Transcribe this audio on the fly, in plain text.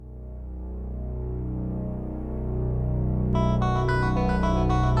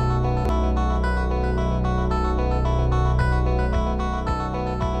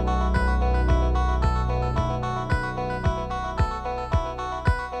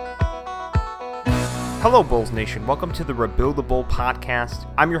Hello, Bulls Nation. Welcome to the Rebuild the Bull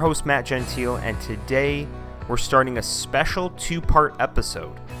podcast. I'm your host, Matt Gentile, and today we're starting a special two-part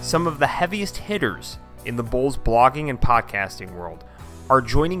episode. Some of the heaviest hitters in the Bulls blogging and podcasting world are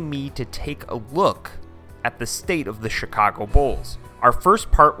joining me to take a look at the state of the Chicago Bulls. Our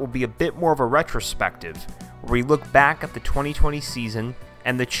first part will be a bit more of a retrospective, where we look back at the 2020 season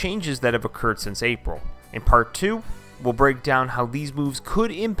and the changes that have occurred since April. In part two, we'll break down how these moves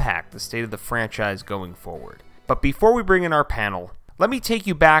could impact the state of the franchise going forward. But before we bring in our panel, let me take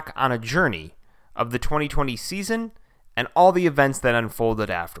you back on a journey of the 2020 season and all the events that unfolded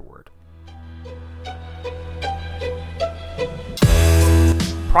afterward.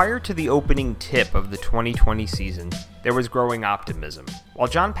 Prior to the opening tip of the 2020 season, there was growing optimism. While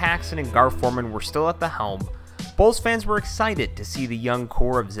John Paxson and Gar Forman were still at the helm, Bulls fans were excited to see the young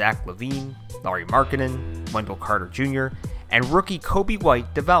core of Zach LaVine, Lauri Markkanen, Wendell Carter Jr., and rookie Coby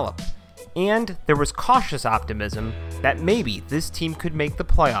White develop. And there was cautious optimism that maybe this team could make the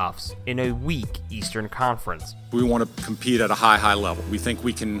playoffs in a weak Eastern Conference. We want to compete at a high level. We think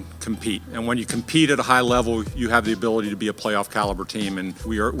we can compete. And when you compete at a high level, you have the ability to be a playoff caliber team, and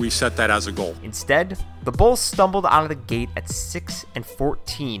we set that as a goal. Instead, the Bulls stumbled out of the gate at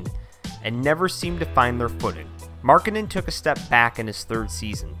 6-14 and never seemed to find their footing. Markkanen took a step back in his third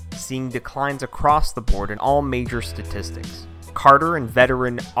season, seeing declines across the board in all major statistics. Carter and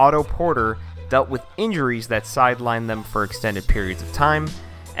veteran Otto Porter dealt with injuries that sidelined them for extended periods of time,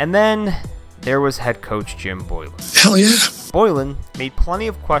 and then there was head coach Jim Boylen. Hell yeah! Boylen made plenty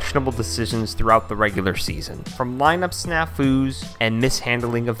of questionable decisions throughout the regular season, from lineup snafus and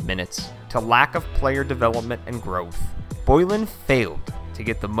mishandling of minutes to lack of player development and growth. Boylen failed to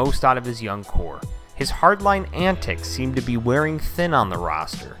get the most out of his young core. His hardline antics seemed to be wearing thin on the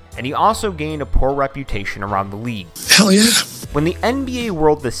roster, and he also gained a poor reputation around the league. Hell yeah! When the NBA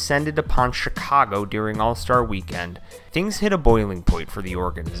world descended upon Chicago during All-Star Weekend, things hit a boiling point for the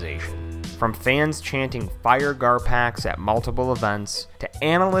organization. From fans chanting "Fire Garpax" at multiple events, to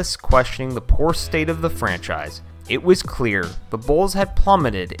analysts questioning the poor state of the franchise, it was clear the Bulls had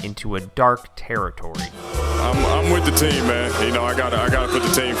plummeted into a dark territory. I'm with the team, man. You know, I gotta put the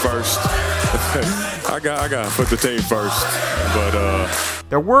team first. I gotta put the team first. But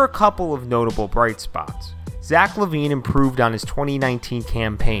there were a couple of notable bright spots. Zach LaVine improved on his 2019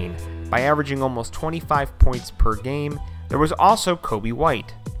 campaign by averaging almost 25 points per game. There was also Coby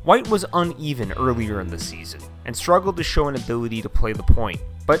White. White was uneven earlier in the season and struggled to show an ability to play the point,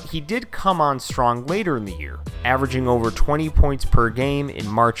 but he did come on strong later in the year, averaging over 20 points per game in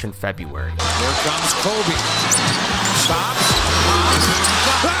March and February. Here comes Coby. Stops.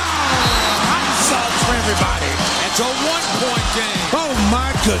 Hot sauce for everybody. It's a one-point game. Oh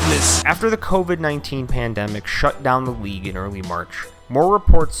my goodness. After the COVID-19 pandemic shut down the league in early March, more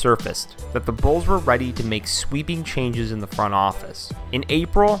reports surfaced that the Bulls were ready to make sweeping changes in the front office. In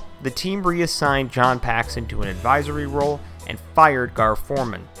April, the team reassigned John Paxson to an advisory role and fired Gar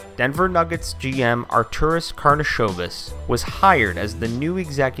Forman. Denver Nuggets GM Arturas Karnisovas was hired as the new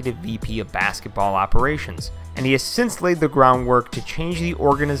executive VP of basketball operations, and he has since laid the groundwork to change the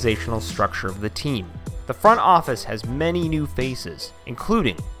organizational structure of the team. The front office has many new faces,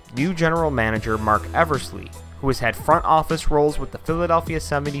 including new general manager Mark Eversley, who has had front office roles with the Philadelphia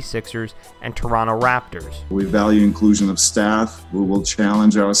 76ers and Toronto Raptors. We value inclusion of staff. We will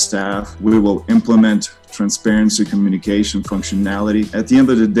challenge our staff. We will implement transparency, communication, functionality. At the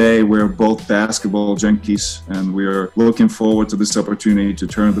end of the day, we're both basketball junkies, and we are looking forward to this opportunity to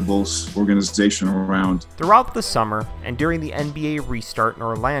turn the Bulls organization around. Throughout the summer and during the NBA restart in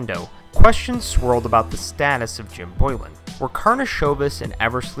Orlando, questions swirled about the status of Jim Boylen. Were Karnisovas and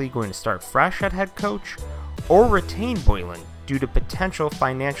Eversley going to start fresh at head coach, or retain Boylen due to potential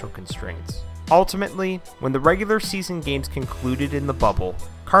financial constraints? Ultimately, when the regular season games concluded in the bubble,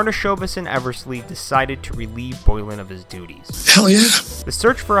 Karnisovas and Eversley decided to relieve Boylen of his duties. Hell yeah! The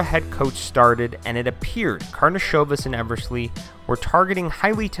search for a head coach started, and it appeared Karnisovas and Eversley were targeting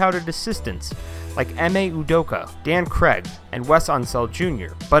highly touted assistants like Ime Udoka, Dan Craig, and Wes Unseld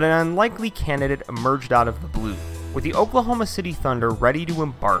Jr., but an unlikely candidate emerged out of the blue. With the Oklahoma City Thunder ready to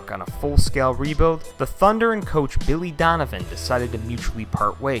embark on a full-scale rebuild, the Thunder and coach Billy Donovan decided to mutually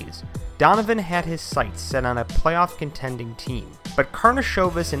part ways. Donovan had his sights set on a playoff contending team, but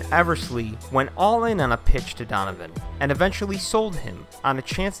Karnisovas and Eversley went all in on a pitch to Donovan and eventually sold him on a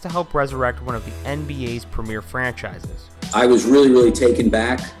chance to help resurrect one of the NBA's premier franchises. I was really taken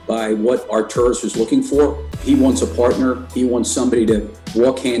back by what Arturas was looking for. He wants a partner. He wants somebody to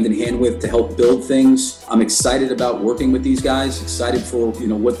walk hand in hand with to help build things. I'm excited about working with these guys, excited for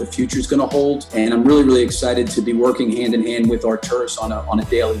what the future is going to hold, and I'm really, really excited to be working hand in hand with our tourists on a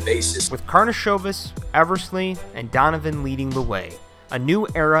daily basis. With Karnisovas, Eversley, and Donovan leading the way, a new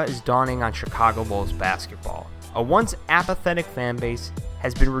era is dawning on Chicago Bulls basketball. A once apathetic fan base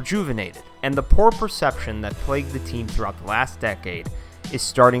has been rejuvenated, and the poor perception that plagued the team throughout the last decade is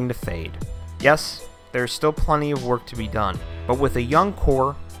starting to fade. Yes, there is still plenty of work to be done, but with a young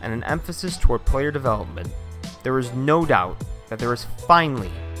core and an emphasis toward player development, there is no doubt that there is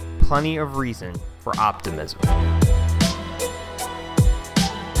finally plenty of reason for optimism.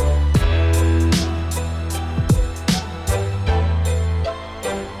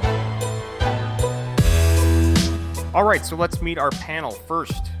 All right, so let's meet our panel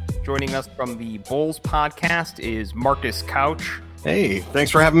first. Joining us from the Bulls podcast is Marcus Couch. Hey,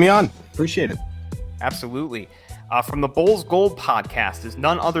 thanks for having me on. Appreciate it. Absolutely. From the Bulls Gold podcast is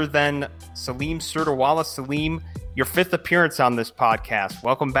none other than Salim Suterwalla. Salim, your fifth appearance on this podcast.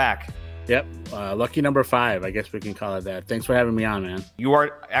 Welcome back. Yep. Lucky number 5. I guess we can call it that. Thanks for having me on, man. You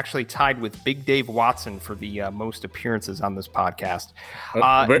are actually tied with Big Dave Watson for the most appearances on this podcast.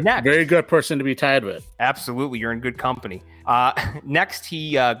 Next, very good person to be tied with. Absolutely. You're in good company. Next,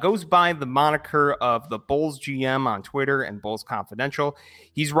 he goes by the moniker of the Bulls GM on Twitter and Bulls Confidential.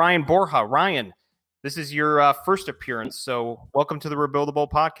 He's Ryan Borja. Ryan, this is your first appearance, so welcome to the Rebuildable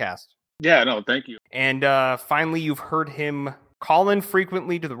podcast. Yeah, no, thank you. And finally, you've heard him call in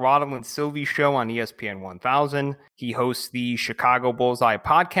frequently to the Roddle and Sylvie show on ESPN 1000. He hosts the Chicago Bullseye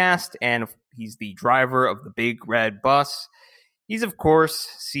podcast, and he's the driver of the Big Red Bus. He's, of course,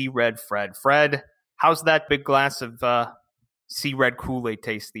 C Red Fred. Fred, how's that big glass of C Red Kool-Aid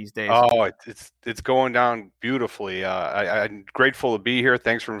taste these days? Oh, it's going down beautifully. I'm grateful to be here.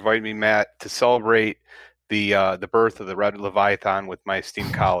 Thanks for inviting me, Matt, to celebrate the birth of the Red Leviathan with my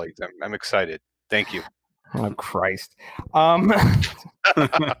esteemed colleagues. I'm excited. Thank you. Oh, Christ. How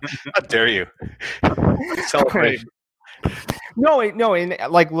dare you? Celebration. No, and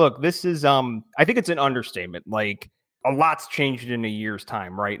like, look, this is, I think it's an understatement. Like, a lot's changed in a year's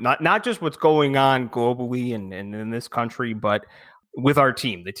time, right? Not just what's going on globally and in this country, but with our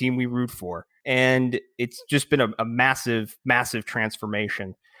team, the team we root for. And it's just been a massive, massive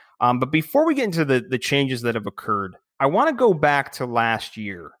transformation. But before we get into the changes that have occurred, I want to go back to last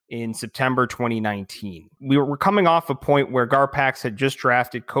year in September 2019. We were coming off a point where Garpax had just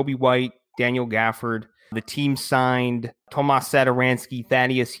drafted Kobe White, Daniel Gafford. The team signed Tomas Satoransky,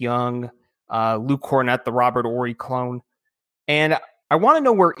 Thaddeus Young, Luke Cornett, the Robert Horry clone. And I want to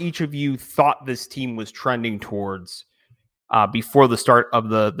know where each of you thought this team was trending towards before the start of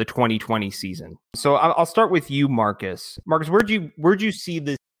the 2020 season. So I'll start with you, Marcus. Marcus, where'd you see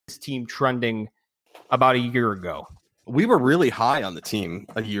this team trending about a year ago? We were really high on the team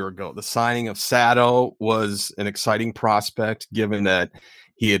a year ago. The signing of Sato was an exciting prospect, given that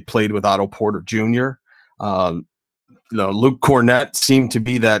he had played with Otto Porter Jr. Luke Cornett seemed to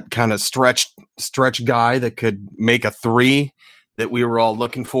be that kind of stretch guy that could make a three that we were all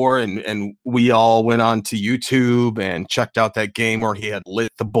looking for. And we all went on to YouTube and checked out that game where he had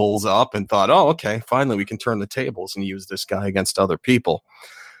lit the Bulls up and thought, oh, okay, finally we can turn the tables and use this guy against other people.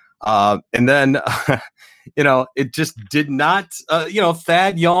 And then, it just did not,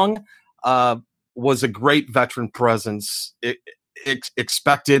 Thad Young was a great veteran presence,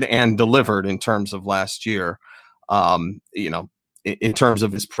 expected and delivered in terms of last year, in terms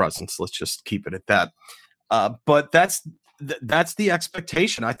of his presence. Let's just keep it at that. But that's the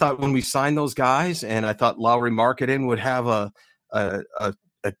expectation. I thought when we signed those guys, and I thought Lauri Markkanen would have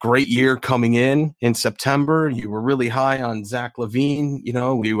a great year coming in September. You were really high on Zach LaVine.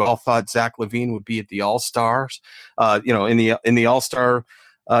 We all thought Zach LaVine would be at the All-Stars, in the All-Star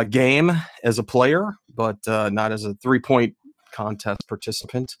game as a player, but not as a 3-point contest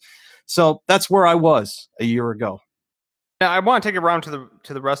participant. So that's where I was a year ago. Now, I want to take it around to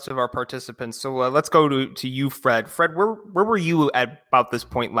the rest of our participants. So let's go to you, Fred. Fred, where were you at about this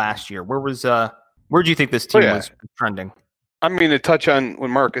point last year? Where do you think this team was trending? I mean, to touch on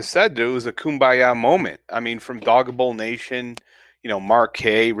what Marcus said, it was a kumbaya moment. I mean, from Doggable Nation, Mark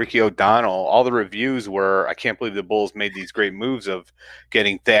K, Ricky O'Donnell, all the reviews were, I can't believe the Bulls made these great moves of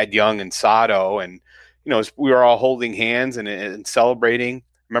getting Thad Young and Sato. And, we were all holding hands and celebrating.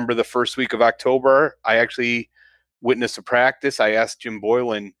 Remember the first week of October, I actually witnessed a practice. I asked Jim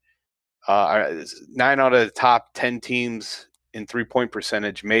Boylan, 9 out of the top 10 teams in 3-point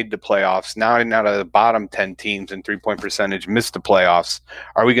percentage made the playoffs. 9 out of the bottom 10 teams in 3-point percentage missed the playoffs.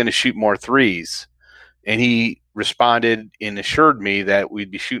 Are we going to shoot more threes? And he responded and assured me that we'd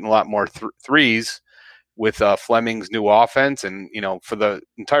be shooting a lot more threes with Fleming's new offense, and for the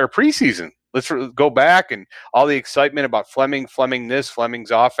entire preseason. Let's go back and all the excitement about Fleming this, Fleming's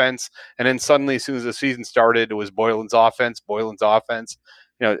offense, and then suddenly, as soon as the season started, it was Boylan's offense.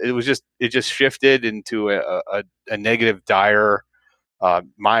 It just shifted into a negative, dire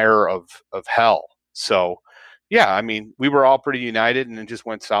mire of hell. So, yeah, I mean, we were all pretty united, and it just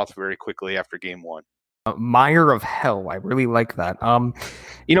went south very quickly after game one. Mire of hell. I really like that.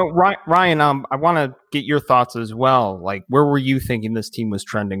 Ryan, I want to get your thoughts as well. Like, where were you thinking this team was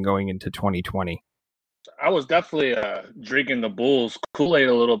trending going into 2020? I was definitely drinking the Bulls Kool-Aid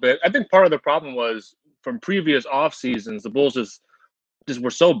a little bit. I think part of the problem was from previous off seasons, the Bulls just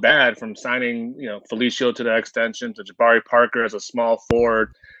were so bad, from signing, Felicio to the extension, to Jabari Parker as a small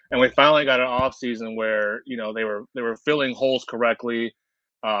forward. And we finally got an off season where, they were filling holes correctly.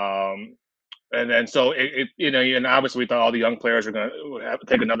 And then so and obviously we thought all the young players were going to have to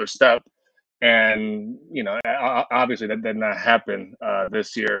take another step. And, obviously that did not happen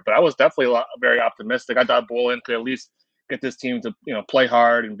this year. But I was definitely very optimistic. I thought Boylan could at least get this team to, play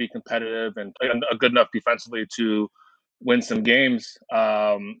hard and be competitive and play good enough defensively to win some games.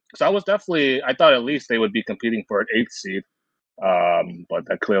 So I thought at least they would be competing for an 8th seed. But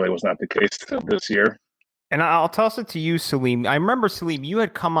that clearly was not the case this year. And I'll toss it to you, Salim. I remember, Salim, you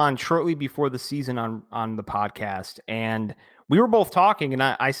had come on shortly before the season on the podcast, and we were both talking, and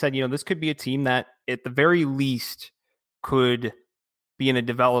I said, this could be a team that at the very least could be in a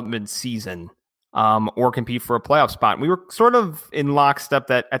development season or compete for a playoff spot. And we were sort of in lockstep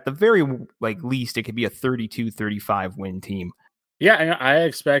that at the very least it could be a 32-35 win team. Yeah, I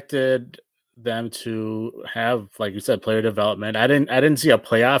expected them to have, like you said, player development. I didn't see a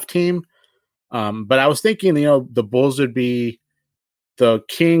playoff team. But I was thinking, the Bulls would be the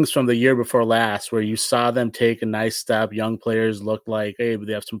Kings from the year before last, where you saw them take a nice step. Young players looked like, hey,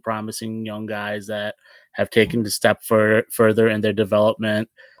 they have some promising young guys that have taken the step further in their development.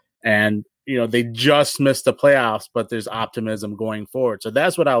 And, they just missed the playoffs, but there's optimism going forward. So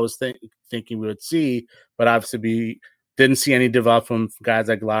that's what I was thinking we would see. But obviously we didn't see any development from guys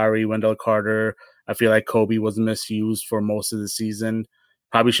like Lowry, Wendell Carter. I feel like Kobe was misused for most of the season.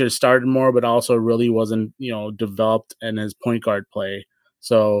 Probably should have started more, but also really wasn't, developed in his point guard play.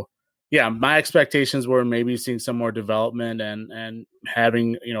 So, yeah, my expectations were maybe seeing some more development and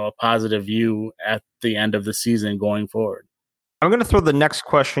having, a positive view at the end of the season going forward. I'm going to throw the next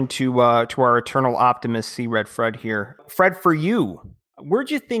question to our eternal optimist, C-Red Fred here. Fred, for you,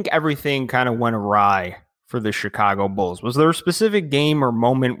 where'd you think everything kind of went awry for the Chicago Bulls? Was there a specific game or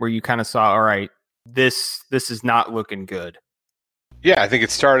moment where you kind of saw, all right, this is not looking good? Yeah, I think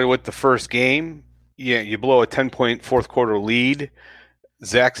it started with the first game. Yeah, you blow a 10-point fourth quarter lead.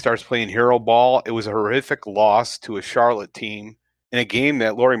 Zach starts playing hero ball. It was a horrific loss to a Charlotte team in a game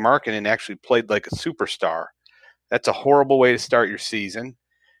that Lauri Markkanen actually played like a superstar. That's a horrible way to start your season.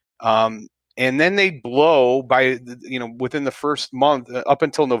 And then they blow by, within the first month, up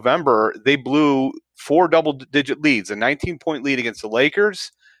until November, they blew 4 double-digit leads, a 19-point lead against the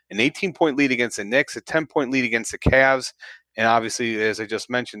Lakers, an 18-point lead against the Knicks, a 10-point lead against the Cavs, and obviously, as I just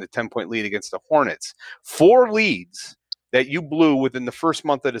mentioned, the 10-point lead against the Hornets. 4 leads that you blew within the first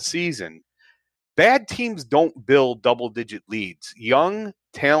month of the season. Bad teams don't build double-digit leads. Young,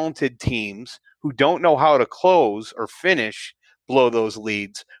 talented teams who don't know how to close or finish blow those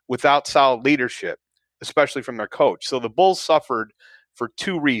leads without solid leadership, especially from their coach. So the Bulls suffered for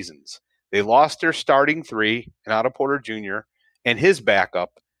 2 reasons. They lost their starting 3 in Otto Porter Jr. and his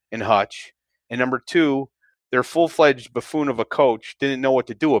backup in Hutch. And number 2, their full-fledged buffoon of a coach didn't know what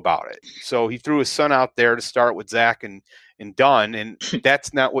to do about it. So he threw his son out there to start with Zach and Dunn, and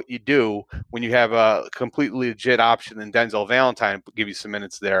that's not what you do when you have a completely legit option in Denzel Valentine, give you some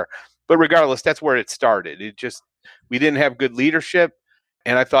minutes there. But regardless, that's where it started. We didn't have good leadership,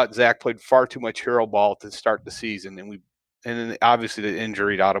 and I thought Zach played far too much hero ball to start the season, and then obviously the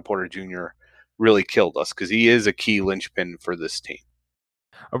injury to Otto Porter Jr. really killed us because he is a key linchpin for this team.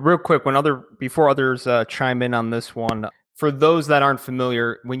 Real quick, before others chime in on this one, for those that aren't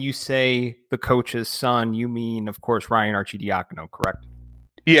familiar, when you say the coach's son, you mean, of course, Ryan Arcidiacono, correct?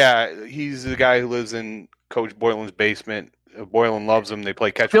 Yeah, he's the guy who lives in Coach Boylan's basement. Boylan loves him. They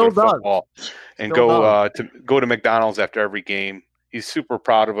play catch football and go to McDonald's after every game. He's super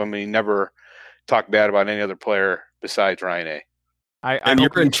proud of him, and he never talked bad about any other player besides Ryan A.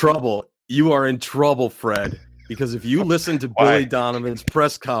 You're in trouble. You are in trouble, Fred. Because if you listen to Billy Donovan's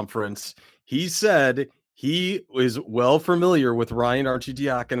press conference, he said he is well familiar with Ryan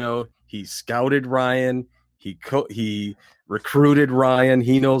Arcidiacono. He scouted Ryan. He recruited Ryan.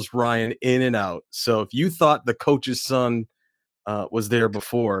 He knows Ryan in and out. So if you thought the coach's son was there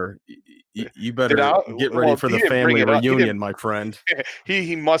before, You better get ready for the family reunion, my friend.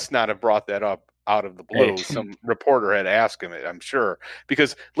 He must not have brought that up out of the blue. Some reporter had asked him it, I'm sure.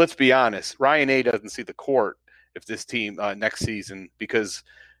 Because let's be honest, Ryan A doesn't see the court if this team next season, because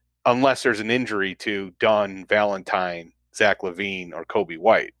unless there's an injury to Dunn, Valentine, Zach LaVine, or Kobe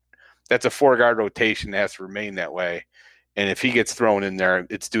White, that's a 4-guard rotation that has to remain that way. And if he gets thrown in there,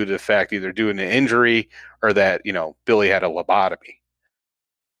 it's due to the fact either due to an injury or that, Billy had a lobotomy.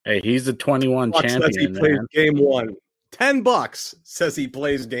 Hey, he's the 21 champion. He plays game one. $10 says he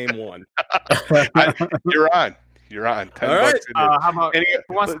plays game one. You're on. $10 All right. How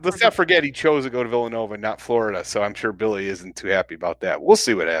about? Let's not forget he chose to go to Villanova, not Florida. So I'm sure Billy isn't too happy about that. We'll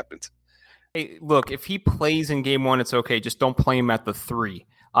see what happens. Hey, look, if he plays in game one, it's okay. Just don't play him at the 3.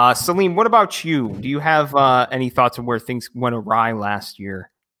 Salim, what about you? Do you have any thoughts on where things went awry last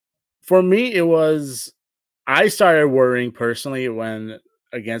year? For me, I started worrying personally when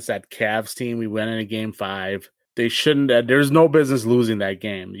against that Cavs team, we went into game 5. They shouldn't. There's no business losing that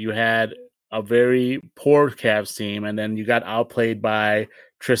game. You had a very poor Cavs team, and then you got outplayed by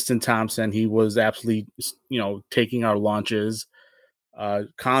Tristan Thompson. He was absolutely, taking our lunches.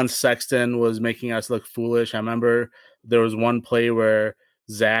 Colin Sexton was making us look foolish. I remember there was one play where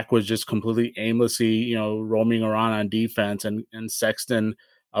Zach was just completely aimlessly, roaming around on defense, and Sexton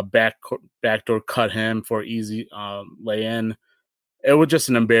a backdoor cut him for easy lay-in. It was just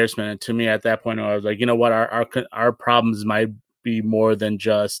an embarrassment. And to me, at that point, I was like, you know what, our problems might be more than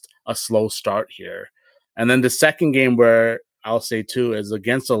just a slow start here. And then the second game where I'll say too is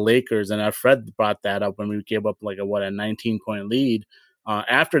against the Lakers, and Fred brought that up when we gave up a 19-point lead.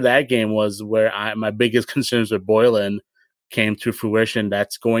 After that game was where my biggest concerns with Boylan came to fruition.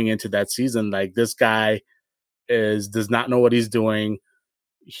 That's going into that season. Like, this guy does not know what he's doing.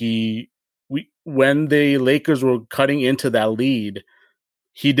 When the Lakers were cutting into that lead,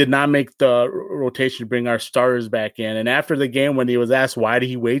 he did not make the rotation to bring our starters back in. And after the game, when he was asked why did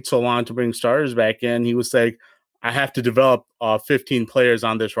he wait so long to bring starters back in, he was like, I have to develop 15 players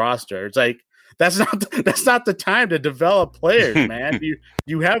on this roster. It's like, that's not the time to develop players, man.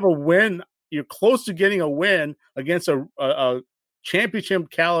 You have a win. You're close to getting a win against a championship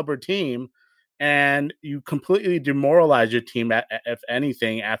caliber team, and you completely demoralize your team, if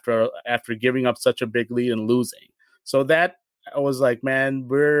anything, after giving up such a big lead and losing. So that I was like, man,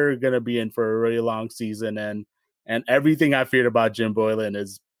 we're gonna be in for a really long season, and everything I feared about Jim Boylan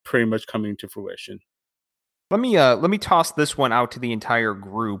is pretty much coming to fruition. Let me toss this one out to the entire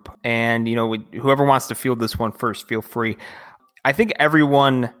group, and whoever wants to field this one first, feel free. I think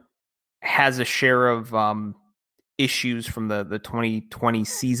everyone has a share of issues from the 2020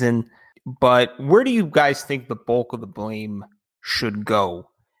 season, but where do you guys think the bulk of the blame should go?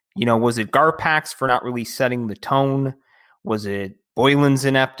 Was it Garpax for not really setting the tone? Was it Boylan's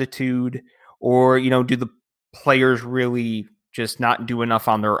ineptitude? Or, do the players really just not do enough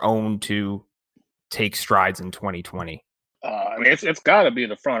on their own to take strides in 2020? It's got to be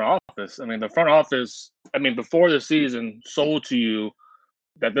the front office. The front office, before the season, sold to you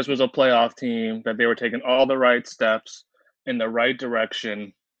that this was a playoff team, that they were taking all the right steps in the right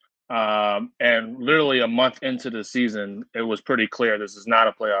direction. And literally a month into the season, it was pretty clear this is not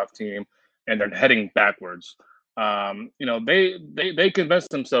a playoff team, and they're heading backwards. They convinced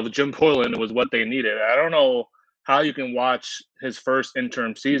themselves Jim Boylan was what they needed. I don't know how you can watch his first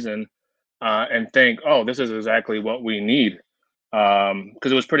interim season and think, oh, this is exactly what we need.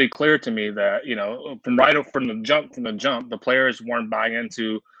 Because it was pretty clear to me that, from the jump, the players weren't buying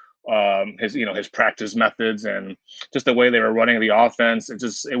into his practice methods and just the way they were running the offense.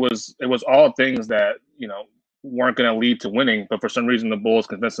 It was all things that, weren't going to lead to winning. But for some reason, the Bulls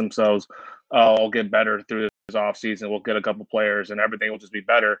convinced themselves, I'll get better through this offseason. We'll get a couple players and everything will just be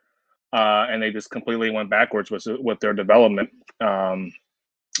better. And they just completely went backwards with their development.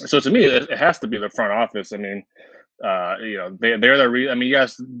 So to me, it has to be the front office. They're the reason.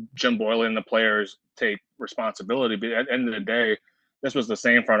 Yes, Jim Boylan and the players take responsibility, but at the end of the day, this was the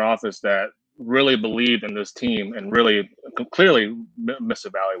same front office that really believed in this team and really clearly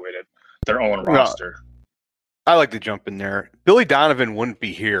misevaluated their own roster. I like to jump in there. Billy Donovan wouldn't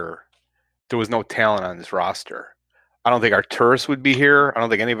be here if there was no talent on this roster. I don't think Arturis would be here. I don't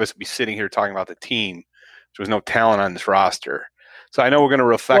think any of us would be sitting here talking about the team if there was no talent on this roster. So I know we're going to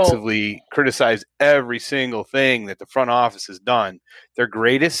reflexively criticize every single thing that the front office has done. Their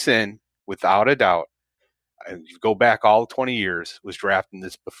greatest sin, without a doubt, and you go back all 20 years, was drafting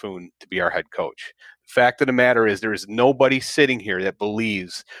this buffoon to be our head coach. The fact of the matter is there is nobody sitting here that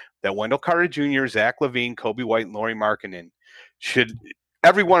believes that Wendell Carter Jr., Zach LaVine, Kobe White, and Lauri Markkanen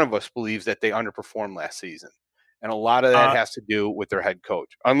every one of us believes that they underperformed last season. And a lot of that has to do with their head coach.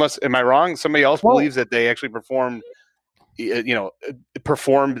 Unless, am I wrong? Somebody else believes that they actually performed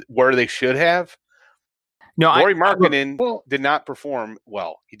where they should have. No, Lauri Markkanen did not perform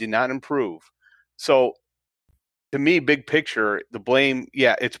well. He did not improve. So, to me, big picture, the blame,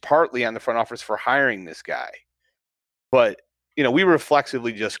 it's partly on the front office for hiring this guy. But, we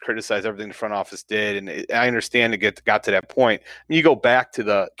reflexively just criticize everything the front office did. And I understand it got to that point. You go back to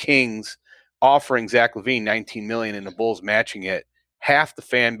the Kings offering Zach LaVine $19 million and the Bulls matching it. Half the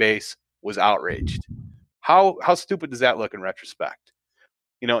fan base was outraged. How stupid does that look in retrospect?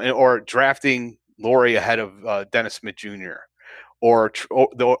 Or drafting Lauri ahead of Dennis Smith Jr. or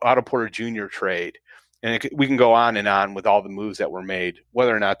the Otto Porter Jr. trade. And we can go on and on with all the moves that were made,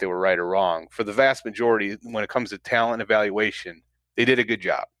 whether or not they were right or wrong. For the vast majority, when it comes to talent evaluation, they did a good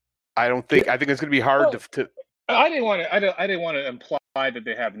job. I think it's going to be hard to. I didn't want to imply that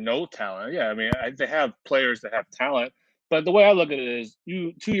they have no talent. Yeah, I mean, they have players that have talent. But the way I look at it is,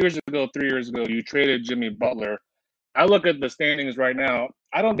 3 years ago, you traded Jimmy Butler. I look at the standings right now.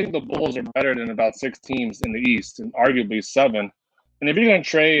 I don't think the Bulls are better than about 6 teams in the East, and arguably 7. And if you're going to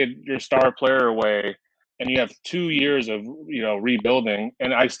trade your star player away, and you have 2 years of rebuilding,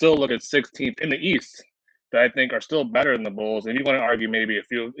 and I still look at 6 teams in the East that I think are still better than the Bulls. And you want to argue maybe a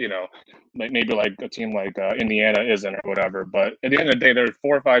few, maybe like a team like Indiana isn't or whatever. But at the end of the day, there are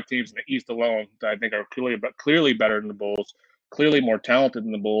 4 or 5 teams in the East alone that I think are clearly better than the Bulls, clearly more talented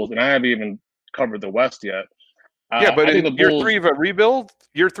than the Bulls, and I haven't even covered the West yet. But in year 3 of a rebuild,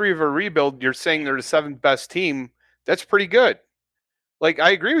 you're saying they're the 7th best team. That's pretty good. Like,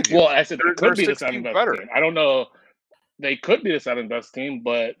 I agree with you. Well, I said they could be the 7th best team. I don't know. They could be the 7th best team,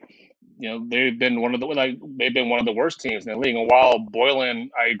 but they've been one of the worst teams in the league. And while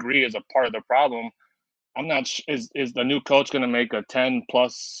Boylan, I agree, is a part of the problem, I'm not. Is the new coach going to make a 10+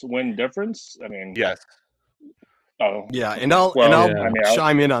 win difference? I mean, yes. Oh, yeah, and I'll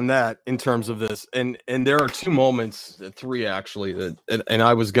chime in on that in terms of this, and there are 2 moments, 3 actually, that and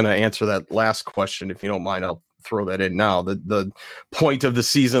I was going to answer that last question if you don't mind. I'll throw that in now. The point of the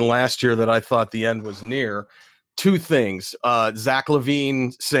season last year that I thought the end was near. 2 things: Zach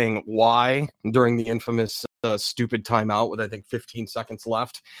LaVine saying why during the infamous stupid timeout with I think 15 seconds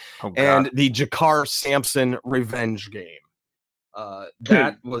left, and the Jakar Sampson revenge game.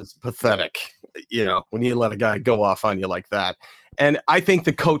 That was pathetic. When you let a guy go off on you like that. And I think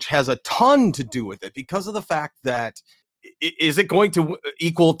the coach has a ton to do with it because of the fact that is it going to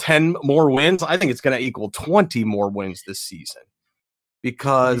equal 10 more wins? I think it's going to equal 20 more wins this season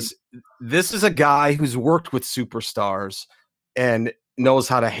because this is a guy who's worked with superstars and knows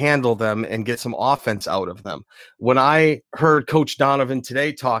how to handle them and get some offense out of them. When I heard Coach Donovan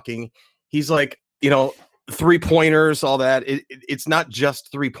today talking, he's like, 3-pointers, all that. It's not just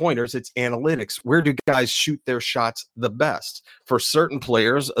 3-pointers, it's analytics. Where do guys shoot their shots the best? For certain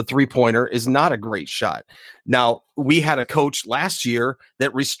players, a 3-pointer is not a great shot. Now, we had a coach last year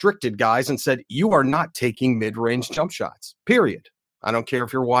that restricted guys and said, you are not taking mid-range jump shots, period. I don't care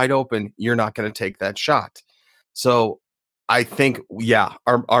if you're wide open, you're not going to take that shot. So I think,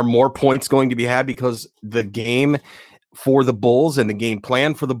 are more points going to be had because the game for the Bulls and the game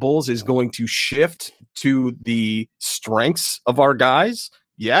plan for the Bulls is going to shift to the strengths of our guys?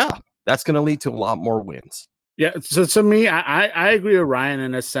 Yeah, that's going to lead to a lot more wins. Yeah, so to me, I agree with Ryan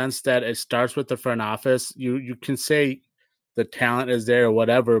in a sense that it starts with the front office. You can say the talent is there or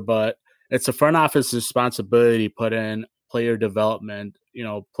whatever, but it's the front office responsibility to put in player development,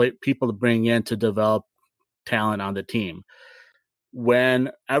 people to bring in to develop talent on the team. When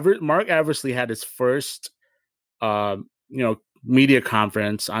Mark Eversley had his first media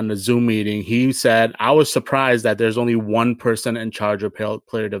conference on the Zoom meeting, he said, I was surprised that there's only one person in charge of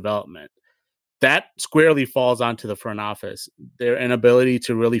player development. That squarely falls onto the front office, their inability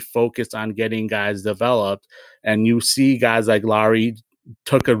to really focus on getting guys developed. And you see guys like Lauri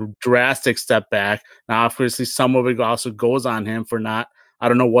took a drastic step back. Now, obviously, some of it also goes on him for I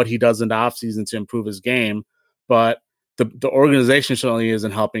don't know what he does in the offseason to improve his game, but the organization certainly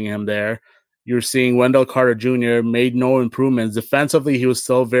isn't helping him there. You're seeing Wendell Carter Jr. made no improvements. Defensively, he was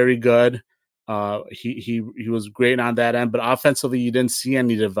still very good. He was great on that end, but offensively, you didn't see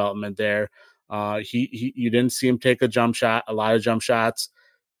any development there. You didn't see him take a lot of jump shots.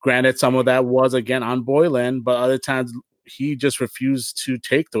 Granted, some of that was again on Boylan, but other times he just refused to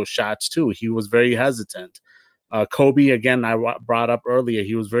take those shots too. He was very hesitant. Kobe, again, I brought up earlier,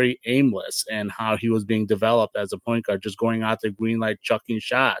 he was very aimless in how he was being developed as a point guard, just going out the green light, chucking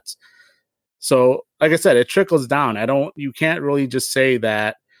shots. So, like I said, it trickles down. You can't really just say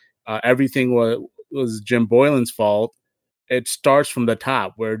that everything was Jim Boylan's fault. it starts from the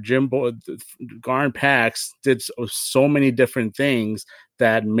top, where Garn Pax did so many different things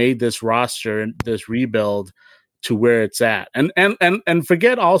that made this roster and this rebuild to where it's at. And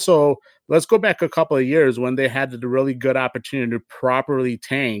forget also, let's go back a couple of years when they had the really good opportunity to properly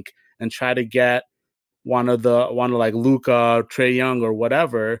tank and try to get one of like Luka, Trae Young, or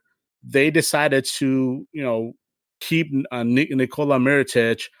whatever. They decided to, keep Nikola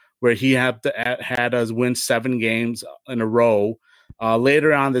Mirotic, where he had us win 7 games in a row.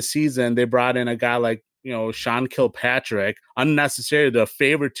 Later on the season, they brought in a guy like, Sean Kilpatrick, unnecessarily the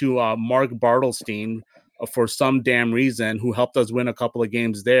favor to Mark Bartelstein for some damn reason, who helped us win a couple of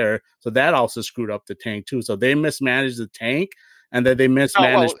games there. So that also screwed up the tank too. So they mismanaged the tank, and then they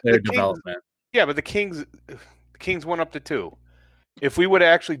mismanaged player development. Yeah, but the Kings went up to 2. If we would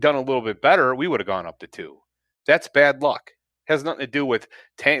have actually done a little bit better, we would have gone up to 2. That's bad luck. It has nothing to do with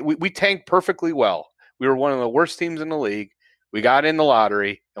tank. We tanked perfectly well. We were one of the worst teams in the league. We got in the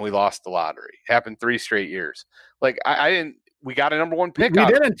lottery and we lost the lottery. It happened 3 straight years. Like we got a number 1 pick. We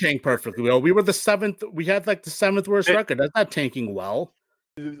didn't tank perfectly well. We were the 7th. We had like the 7th worst record. That's not tanking well.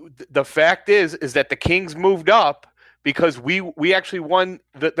 The fact is that the Kings moved up because we actually won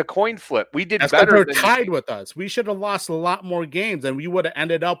the coin flip. We did better. They're tied with us. We should have lost a lot more games, and we would have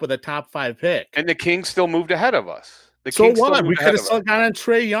ended up with a top 5 pick. And the Kings still moved ahead of us. So what? We could have still gotten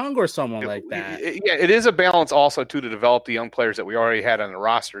Trae Young or someone like that. Yeah, it is a balance also too to develop the young players that we already had on the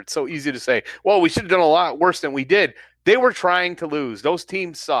roster. It's so easy to say, well, we should have done a lot worse than we did. They were trying to lose. Those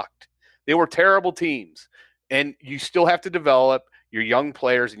teams sucked. They were terrible teams, and you still have to develop your young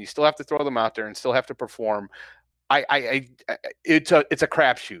players, and you still have to throw them out there and still have to perform. It's a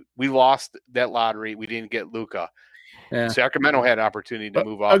crapshoot. We lost that lottery. We didn't get Luka. Yeah. Sacramento had an opportunity to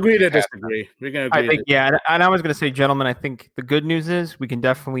move up. Agree to disagree. We're going to agree. I think, and I was going to say, gentlemen, I think the good news is we can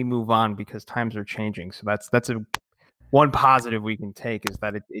definitely move on because times are changing. So that's one positive we can take is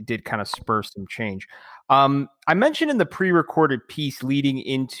that it did kind of spur some change. I mentioned in the pre-recorded piece leading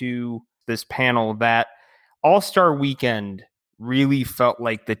into this panel that All-Star Weekend really felt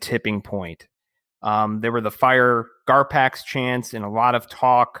like the tipping point. There were the fire Garpax chants and a lot of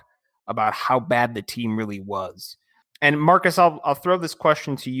talk about how bad the team really was. And Marcus, I'll throw this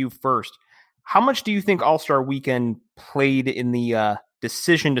question to you first. How much do you think All-Star Weekend played in the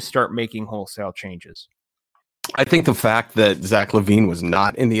decision to start making wholesale changes? I think the fact that Zach LaVine was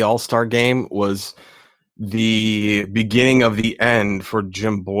not in the All-Star game was the beginning of the end for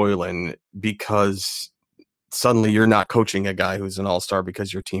Jim Boylen, because suddenly you're not coaching a guy who's an All-Star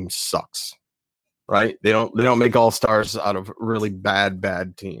because your team sucks, right? They don't make All-Stars out of really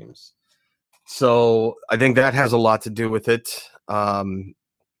bad teams. So I think that has a lot to do with it. And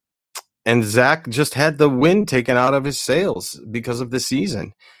Zach just had the wind taken out of his sails because of the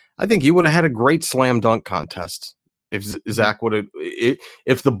season. I think he would have had a great slam dunk contest if Zach would have.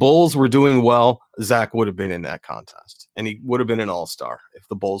 If the Bulls were doing well, Zach would have been in that contest, and he would have been an All-Star if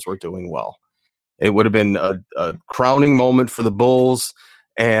the Bulls were doing well. It would have been a crowning moment for the Bulls,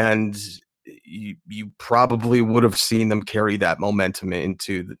 and you probably would have seen them carry that momentum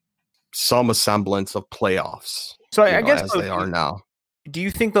into some semblance of playoffs. So I guess as they are now. Do you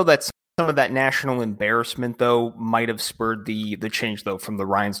think though that some of that national embarrassment though might have spurred the change though from the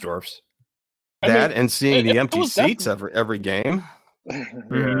Reinsdorfs? And seeing the empty seats every game.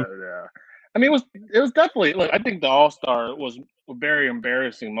 Yeah. I mean, it was definitely. Look, I think the All-Star was a very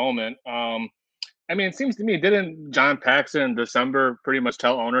embarrassing moment. I mean, it seems to me, didn't John Paxson in December pretty much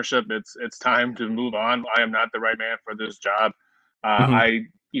tell ownership it's time to move on? I am not the right man for this job.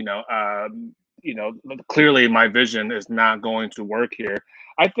 Clearly my vision is not going to work here.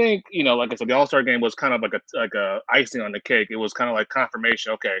 I think, like I said, the All-Star game was kind of like a icing on the cake. It was kind of like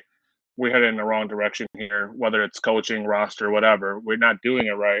confirmation. Okay, we're headed in the wrong direction here, whether it's coaching, roster, whatever. We're not doing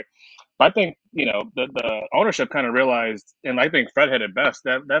it right. But I think, the ownership kind of realized, and I think Fred had it best,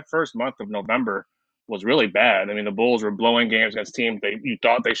 that first month of November was really bad. I mean, the Bulls were blowing games against teams you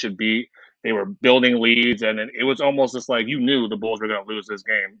thought they should beat. They were building leads, and it was almost just like you knew the Bulls were going to lose this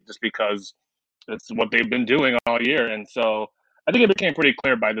game just because it's what they've been doing all year. And so I think it became pretty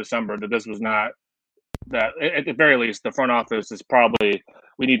clear by December that this was not that. At the very least, the front office is probably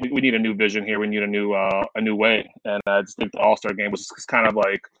we need a new vision here. We need a new way. And I just think the All-Star game was kind of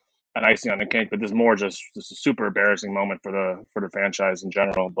like an icing on the cake, but this is more just a super embarrassing moment for the franchise in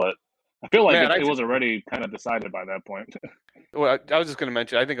general. But I feel like it was already kind of decided by that point. Well, I was just going to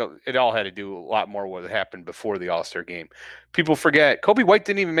mention, I think it all had to do a lot more with what happened before the All-Star game. People forget Kobe White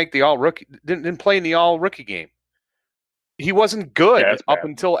didn't even make the All-Rookie, didn't play in the All-Rookie game. He wasn't good up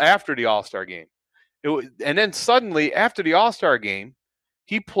until after the All-Star game. And then suddenly, after the All-Star game,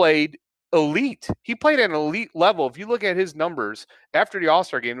 he played elite. He played at an elite level. If you look at his numbers after the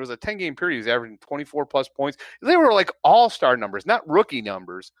All-Star game, it was a 10-game period. He was averaging 24 plus points. They were like all-star numbers, not rookie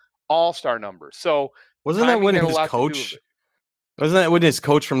numbers, all-star numbers. So wasn't that when his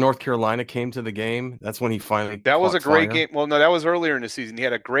coach from North Carolina came to the game? That's when he finally. That was a great fire. game. Well, no, that was earlier in the season. He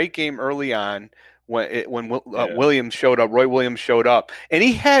had a great game early on Williams showed up. Roy Williams showed up, and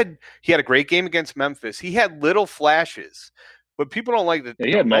he had a great game against Memphis. He had little flashes. But people don't like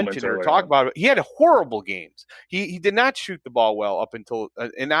to mention or talk about it. He had horrible games. He did not shoot the ball well up until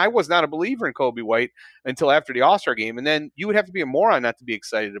and I was not a believer in Kobe White until after the All-Star game. And then you would have to be a moron not to be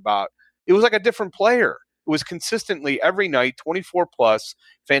excited about. It was like a different player. It was consistently every night, 24 plus,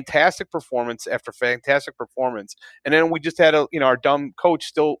 fantastic performance after fantastic performance. And then we just had our dumb coach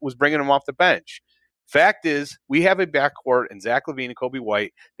still was bringing him off the bench. Fact is, we have a backcourt in Zach LaVine and Kobe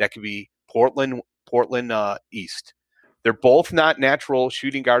White that could be Portland East. They're both not natural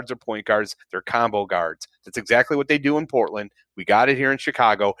shooting guards or point guards. They're combo guards. That's exactly what they do in Portland. We got it here in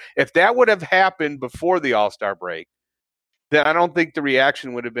Chicago. If that would have happened before the All-Star break, then I don't think the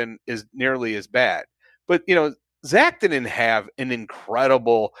reaction would have been nearly as bad. But, Zach didn't have an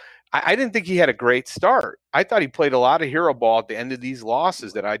incredible – I didn't think he had a great start. I thought he played a lot of hero ball at the end of these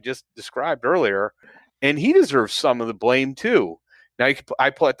losses that I just described earlier, and he deserves some of the blame too. Now, I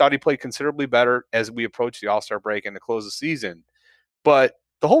thought he played considerably better as we approached the All-Star break and to close the season. But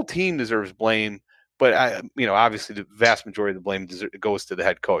the whole team deserves blame. But, obviously the vast majority of the blame goes to the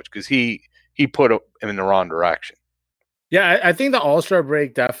head coach because he put him in the wrong direction. Yeah, I think the All-Star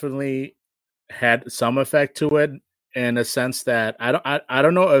break definitely had some effect to it in a sense that I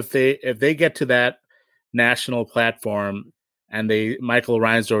don't know if they get to that national platform and Michael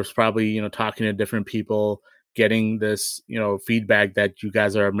Reinsdorf's probably, talking to different people, getting this, feedback that you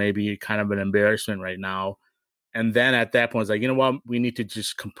guys are maybe kind of an embarrassment right now. And then at that point, it's like, you know what, we need to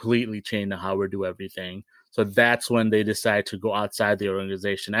just completely change how we do everything. So that's when they decide to go outside the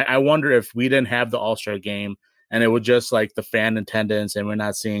organization. I wonder if we didn't have the All-Star game and it was just like the fan attendance and we're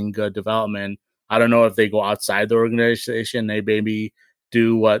not seeing good development. I don't know if they go outside the organization, they maybe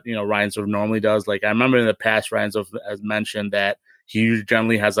do what, Reinsdorf normally does. Like I remember in the past, Reinsdorf has mentioned that he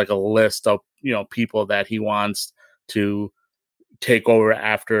generally has like a list of, people that he wants to take over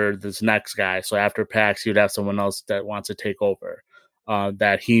after this next guy. So after Pax, you'd have someone else that wants to take over,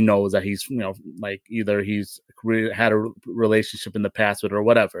 that he knows that he's, like either he's had a relationship in the past with or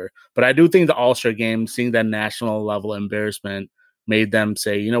whatever. But I do think the All-Star game, seeing that national level embarrassment made them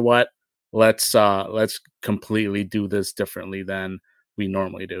say, you know what, let's completely do this differently than we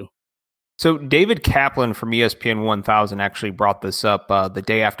normally do. So David Kaplan from ESPN 1000 actually brought this up the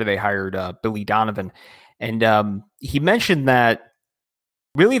day after they hired Billy Donovan. And he mentioned that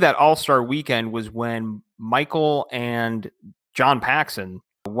really that All-Star weekend was when Michael and John Paxson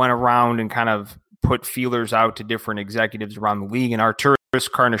went around and kind of put feelers out to different executives around the league. And Arturas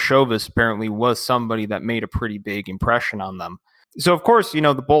Karnisovas apparently was somebody that made a pretty big impression on them. So, of course,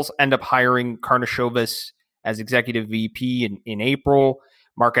 the Bulls end up hiring Karnisovas as executive VP in April.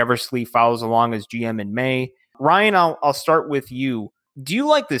 Mark Eversley follows along as GM in May. Ryan, I'll start with you. Do you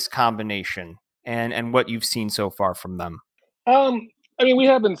like this combination and what you've seen so far from them? We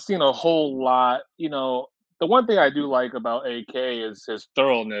haven't seen a whole lot. The one thing I do like about AK is his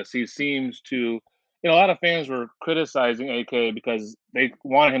thoroughness. He seems to, a lot of fans were criticizing AK because they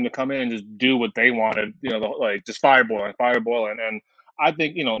wanted him to come in and just do what they wanted, like just fireball. And I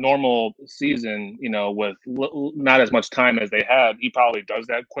think, normal season, with not as much time as they had, he probably does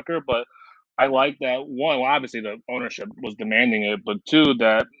that quicker. But I like that, one, well, obviously the ownership was demanding it, but two,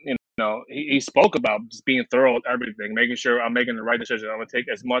 that, he spoke about just being thorough with everything, making sure I'm making the right decision. I'm going to take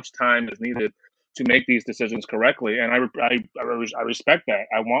as much time as needed to make these decisions correctly. And I respect that.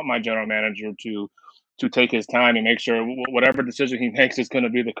 I want my general manager to take his time and make sure whatever decision he makes is going to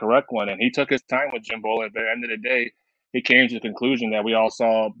be the correct one. And he took his time with Jim Bowl. At the end of the day, he came to the conclusion that we all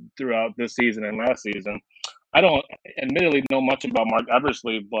saw throughout this season and last season. I don't admittedly know much about Mark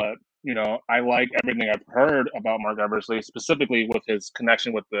Eversley, but I like everything I've heard about Mark Eversley, specifically with his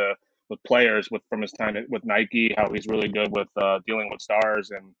connection with players, from his time with Nike, how he's really good with dealing with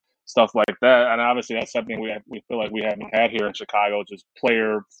stars and stuff like that. And obviously that's something we feel like we haven't had here in Chicago, just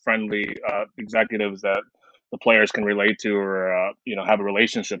player-friendly executives that the players can relate to or have a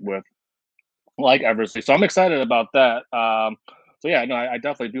relationship with, like Eversley. So I'm excited about that. I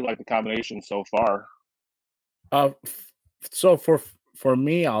definitely do like the combination so far. So for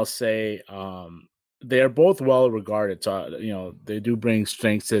me, I'll say they are both well regarded. So they do bring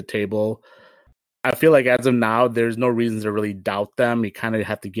strengths to the table. I feel like as of now, there's no reason to really doubt them. You kind of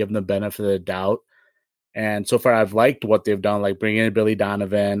have to give them the benefit of the doubt. And so far, I've liked what they've done, like bringing in Billy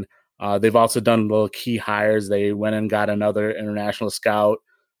Donovan, They've also done little key hires. They went and got another international scout.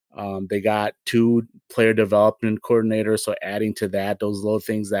 They got 2 player development coordinators. So adding to that, those little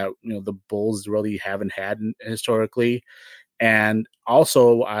things that, the Bulls really haven't had historically. And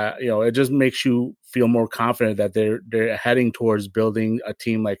also, it just makes you feel more confident that they're heading towards building a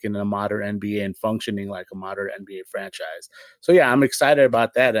team like in a modern NBA and functioning like a modern NBA franchise. So yeah, I'm excited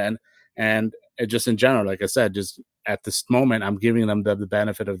about that. And just in general, like I said, just at this moment, I'm giving them the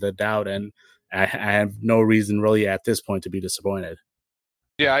benefit of the doubt, and I have no reason really at this point to be disappointed.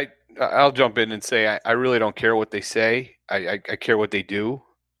 Yeah, I'll jump in and say I really don't care what they say. I care what they do.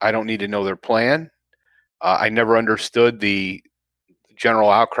 I don't need to know their plan. I never understood the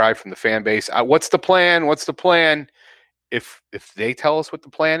general outcry from the fan base. What's the plan? What's the plan? If they tell us what the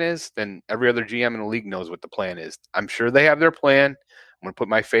plan is, then every other GM in the league knows what the plan is. I'm sure they have their plan. I'm going to put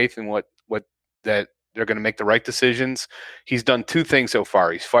my faith in what that they're going to make the right decisions. He's done 2 things so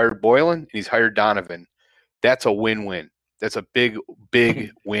far. He's fired Boylan and he's hired Donovan. That's a win-win. That's a big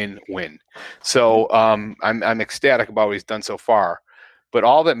win-win. So I'm ecstatic about what he's done so far. But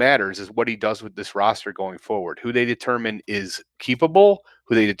all that matters is what he does with this roster going forward. Who they determine is keepable,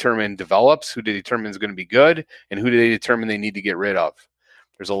 who they determine develops, who they determine is going to be good, and who they determine they need to get rid of.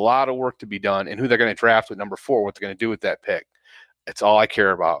 There's a lot of work to be done, and who they're going to draft with number 4, what they're going to do with that pick. That's all I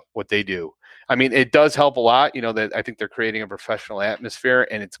care about, what they do. I mean, it does help a lot, that I think they're creating a professional atmosphere,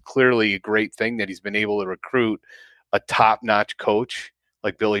 and it's clearly a great thing that he's been able to recruit a top-notch coach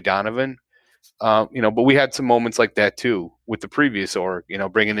like Billy Donovan. But we had some moments like that too with the previous org,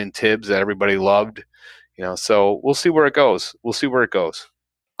 bringing in Tibbs that everybody loved, so we'll see where it goes.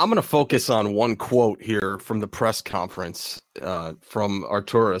 I'm going to focus on one quote here from the press conference from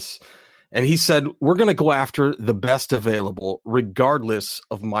Arturas. And he said, "We're going to go after the best available regardless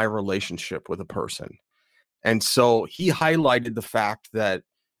of my relationship with a person." And so he highlighted the fact that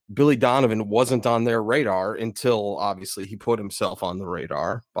Billy Donovan wasn't on their radar until obviously he put himself on the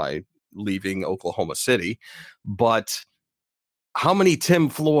radar by leaving Oklahoma City. But how many Tim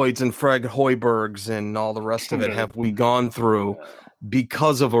Floyds and Fred Hoibergs and all the rest of it have we gone through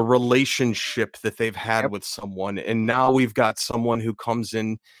because of a relationship that they've had with someone? And now we've got someone who comes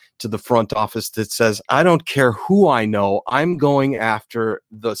in to the front office that says, I don't care who I know. I'm going after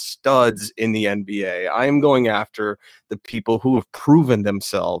the studs in the NBA. I'm going after the people who have proven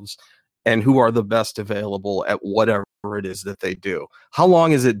themselves and who are the best available at whatever it is that they do. How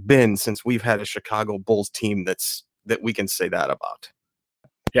long has it been since we've had a Chicago Bulls team that we can say that about?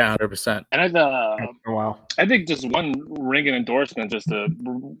 Yeah, 100%. And I think just one ringing endorsement, just to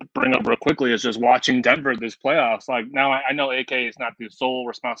bring up real quickly, is just watching Denver this playoffs. Like, now I know AK is not the sole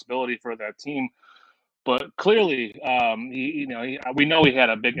responsibility for that team, but clearly, we know he had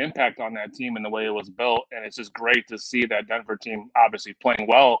a big impact on that team and the way it was built. And it's just great to see that Denver team obviously playing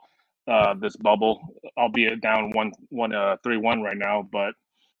well this bubble, albeit down 3-1 right now, but.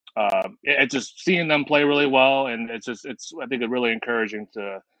 It's just seeing them play really well, and I think it's really encouraging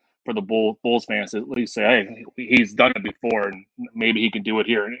for the Bulls fans to at least say, hey, he's done it before, and maybe he can do it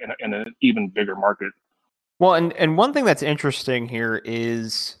here in an even bigger market. Well, and one thing that's interesting here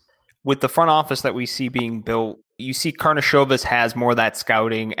is with the front office that we see being built, you see Karnisovas has more of that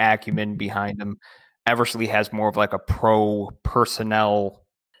scouting acumen behind him. Eversley has more of like a pro personnel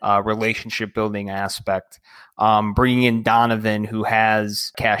relationship building aspect. Bringing in Donovan, who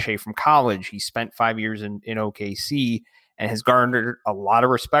has cachet from college. He spent 5 years in OKC and has garnered a lot of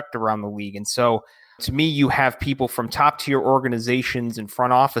respect around the league. And so to me, you have people from top tier organizations and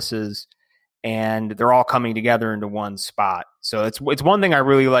front offices, and they're all coming together into one spot. So it's one thing I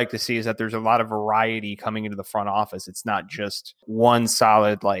really like to see is that there's a lot of variety coming into the front office. It's not just one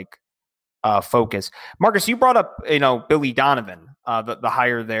solid focus. Marcus, you brought up Billy Donovan, the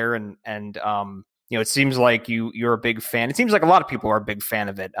hire there, and it seems like you're a big fan. It seems like a lot of people are a big fan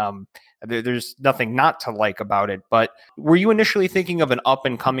of it. There's nothing not to like about it. But were you initially thinking of an up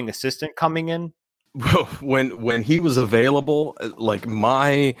and coming assistant coming in? When he was available, like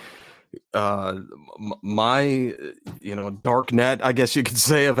my dark net, I guess you could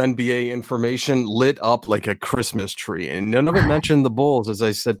say, of NBA information lit up like a Christmas tree, and none of it mentioned the Bulls, as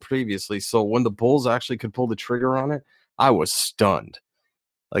I said previously. So when the Bulls actually could pull the trigger on it, I was stunned.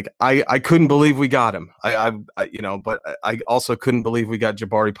 Like I couldn't believe we got him. But I also couldn't believe we got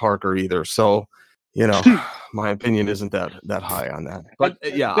Jabari Parker either. So, my opinion isn't that high on that. But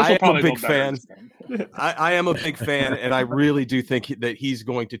yeah, I am a big fan. I am a big fan, and I really do think that he's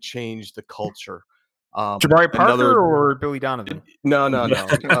going to change the culture. Jabari Parker or Billy Donovan? No.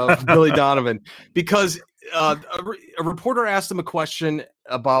 Billy Donovan, because a reporter asked him a question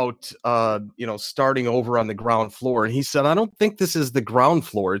about, starting over on the ground floor. And he said, I don't think this is the ground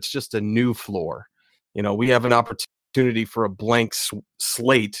floor. It's just a new floor. We have an opportunity for a blank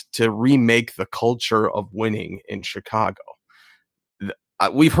slate to remake the culture of winning in Chicago.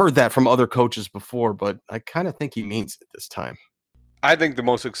 We've heard that from other coaches before, but I kind of think he means it this time. I think the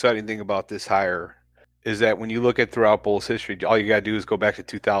most exciting thing about this hire is that when you look at throughout Bulls history, all you got to do is go back to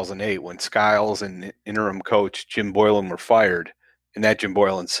 2008 when Skiles and interim coach Jim Boylan were fired, and that Jim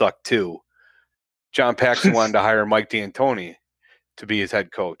Boylan sucked too. John Paxson wanted to hire Mike D'Antoni to be his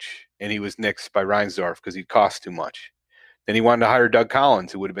head coach, and he was nixed by Reinsdorf because he cost too much. Then he wanted to hire Doug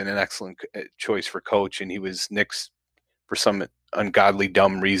Collins, who would have been an excellent choice for coach, and he was nixed for some ungodly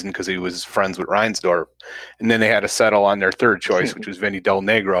dumb reason because he was friends with Reinsdorf. And then they had to settle on their third choice, which was Vinny Del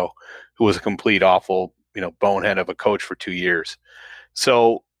Negro, who was a complete awful, bonehead of a coach for 2 years.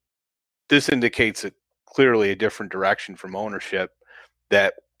 So this indicates clearly a different direction from ownership,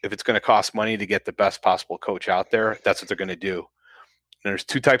 that if it's going to cost money to get the best possible coach out there, that's what they're going to do. And there's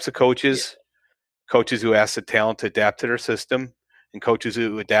two types of coaches, coaches who ask the talent to adapt to their system and coaches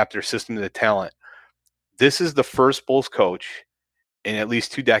who adapt their system to the talent. This is the first Bulls coach in at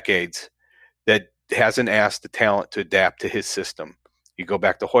least 2 decades that hasn't asked the talent to adapt to his system. You go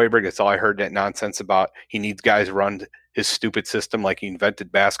back to Hoiberg, that's all I heard that nonsense about. He needs guys to run his stupid system like he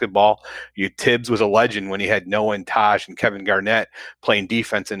invented basketball. Tibbs was a legend when he had Noah and Taj and Kevin Garnett playing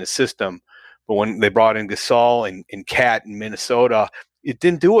defense in his system. But when they brought in Gasol and Cat in Minnesota, it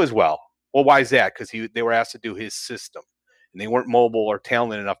didn't do as well. Well, why is that? Because they were asked to do his system. And they weren't mobile or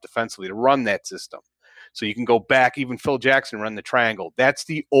talented enough defensively to run that system. So you can go back, even Phil Jackson run the triangle. That's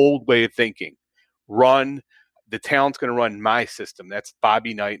the old way of thinking. The talent's going to run my system. That's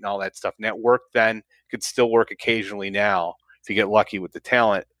Bobby Knight and all that stuff. And that worked then, could still work occasionally now. If you get lucky with the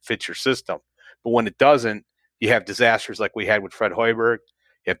talent, fits your system. But when it doesn't, you have disasters like we had with Fred Hoiberg.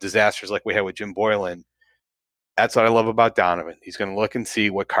 You have disasters like we had with Jim Boylan. That's what I love about Donovan. He's going to look and see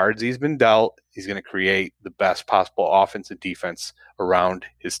what cards he's been dealt. He's going to create the best possible offense and defense around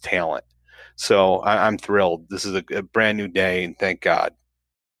his talent. So I'm thrilled. This is a brand new day, and thank God.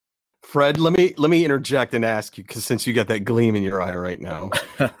 Fred, let me interject and ask you, because since you got that gleam in your eye right now,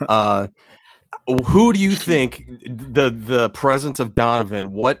 who do you think the presence of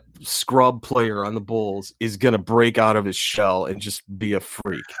Donovan, what scrub player on the Bulls is going to break out of his shell and just be a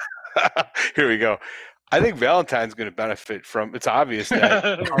freak? Here we go. I think Valentine's going to benefit from. It's obvious that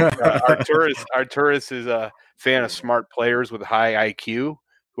Arturis is a fan of smart players with high IQ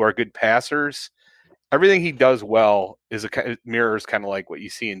who are good passers. Everything he does well mirrors kind of like what you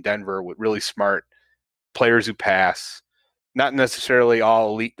see in Denver with really smart players who pass, not necessarily all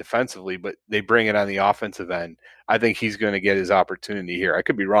elite defensively, but they bring it on the offensive end. I think he's going to get his opportunity here. I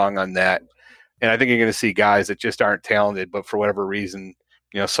could be wrong on that. And I think you're going to see guys that just aren't talented, but for whatever reason,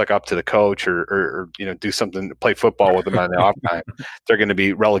 suck up to the coach or do something to play football with them on the off time. They're going to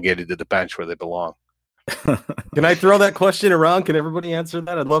be relegated to the bench where they belong. Can I throw that question around? Can everybody answer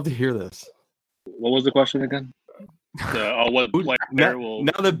that? I'd love to hear this. What was the question again? What player will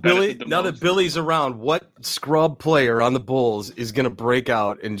now that Billy's around, what scrub player on the Bulls is going to break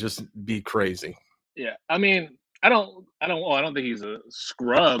out and just be crazy? Yeah, I mean, I don't think he's a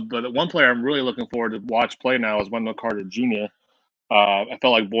scrub, but one player I'm really looking forward to watch play now is Wendell Carter Jr. I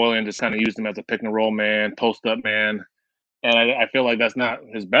felt like Boylan just kind of used him as a pick and roll man, post up man, and I feel like that's not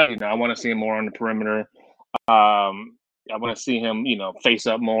his best. I want to see him more on the perimeter. I want to see him, face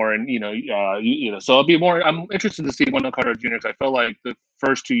up more, and so it'll be more. I'm interested to see Wendell Carter Jr. because I felt like the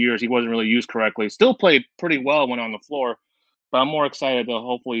first 2 years he wasn't really used correctly. Still played pretty well when on the floor, but I'm more excited to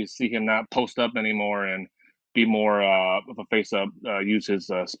hopefully see him not post up anymore and be more of a face up. Use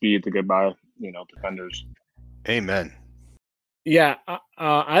his speed to get by, defenders. Amen. Yeah,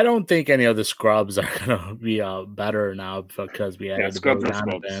 I don't think any of the scrubs are going to be better now because we added scrubs.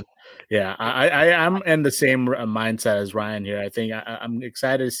 Yeah, I'm in the same mindset as Ryan here. I think I'm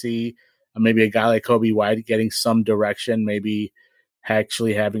excited to see maybe a guy like Kobe White getting some direction, maybe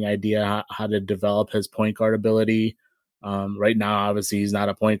actually having idea how to develop his point guard ability. Right now, obviously, he's not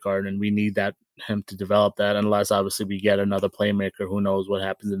a point guard, and we need him to develop that unless, obviously, we get another playmaker. Who knows what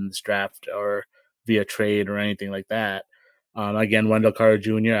happens in this draft or via trade or anything like that. Again, Wendell Carter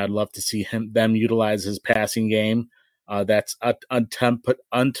Jr., I'd love to see them utilize his passing game. That's untapped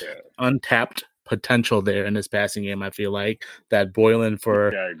potential there in his passing game. I feel like that Boylan,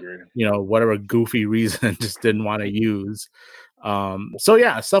 for I agree. Whatever goofy reason, just didn't want to use. So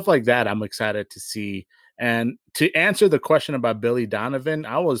yeah, stuff like that I'm excited to see. And to answer the question about Billy Donovan,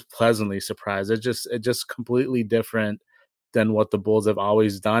 I was pleasantly surprised. It's just completely different than what the Bulls have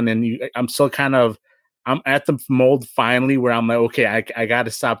always done. And I'm still kind of I'm at the mold finally where I'm like, okay, I got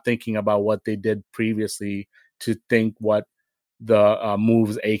to stop thinking about what they did previously to think what the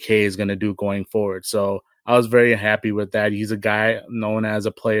moves AK is going to do going forward. So I was very happy with that. He's a guy known as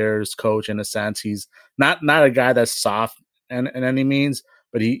a player's coach in a sense. He's not a guy that's soft in any means,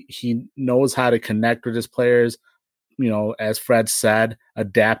 but he knows how to connect with his players. As Fred said,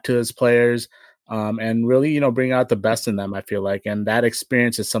 adapt to his players, and really, bring out the best in them. I feel like, and that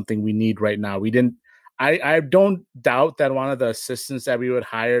experience is something we need right now. I don't doubt that one of the assistants that we would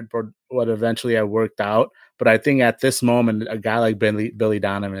hired would eventually have worked out, but I think at this moment, a guy like Billy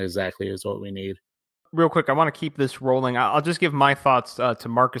Donovan exactly is what we need. Real quick, I want to keep this rolling. I'll just give my thoughts to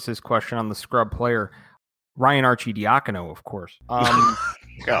Marcus's question on the scrub player. Ryan Arcidiacono, of course.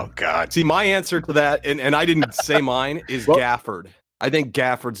 Oh, God. See, my answer to that, and I didn't say mine, is Gafford. I think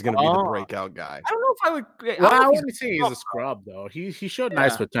Gafford's going to be the breakout guy. I don't know if I would. I wouldn't say he's a scrub, though. He showed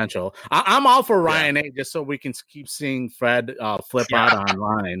nice potential. I'm all for Ryan A, just so we can keep seeing Fred flip out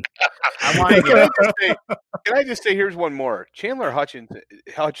online. Can I just say, here's one more. Chandler Hutchinson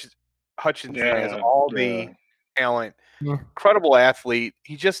has all the talent, incredible athlete.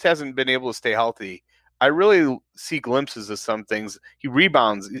 He just hasn't been able to stay healthy. I really see glimpses of some things. He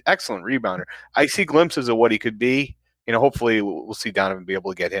rebounds, excellent rebounder. I see glimpses of what he could be. Hopefully we'll see Donovan be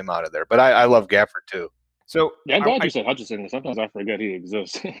able to get him out of there. But I love Gafford too. So I'm glad you said Hutchinson. Sometimes I forget he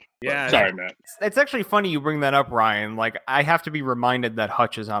exists. Yeah, sorry, Matt. It's actually funny you bring that up, Ryan. Like, I have to be reminded that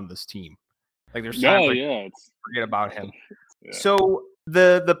Hutch is on this team. Like, there's times forget about him. Yeah. So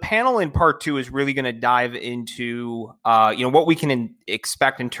the panel in part 2 is really going to dive into what we can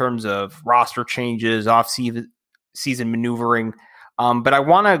expect in terms of roster changes, off-season maneuvering. But I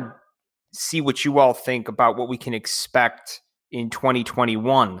want to see what you all think about what we can expect in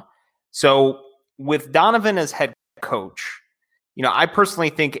 2021. So with Donovan as head coach, I personally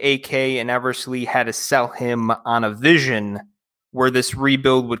think AK and Eversley had to sell him on a vision where this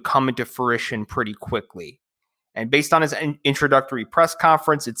rebuild would come into fruition pretty quickly. And based on his introductory press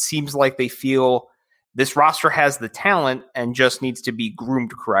conference, it seems like they feel this roster has the talent and just needs to be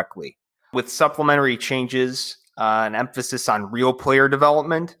groomed correctly. With supplementary changes, an emphasis on real player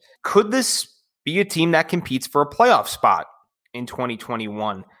development, could this be a team that competes for a playoff spot in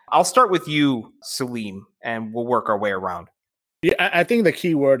 2021? I'll start with you, Salim, and we'll work our way around. Yeah, I think the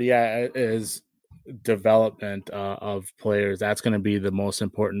key word, is development of players. That's going to be the most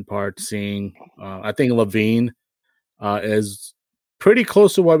important part. Seeing, I think Levine is pretty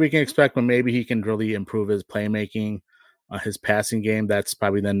close to what we can expect, but maybe he can really improve his playmaking, his passing game. That's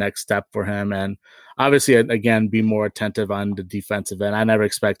probably the next step for him. And obviously, again, be more attentive on the defensive end. I never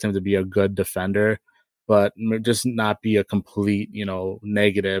expect him to be a good defender, but just not be a complete,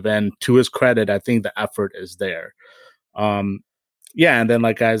 negative. And to his credit, I think the effort is there. And then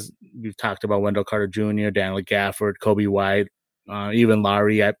like guys we've talked about, Wendell Carter Jr., Daniel Gafford, Kobe White, even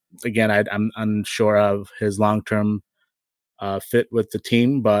Lowry. I'm unsure of his long-term fit with the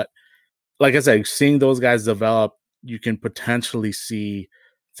team, but like I said, seeing those guys develop, you can potentially see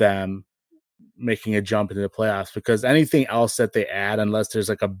them making a jump into the playoffs, because anything else that they add, unless there's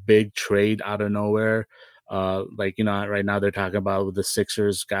like a big trade out of nowhere, right now they're talking about with the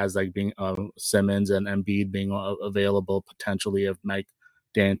Sixers, guys like being Simmons and Embiid being available potentially if Mike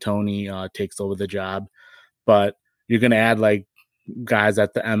D'Antoni takes over the job. But you're going to add like guys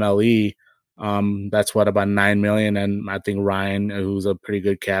at the MLE. That's about $9 million. And I think Ryan, who's a pretty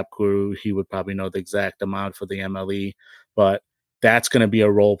good cap guru, he would probably know the exact amount for the MLE, but that's going to be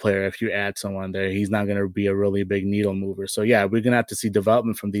a role player. If you add someone there, he's not going to be a really big needle mover. So yeah, we're going to have to see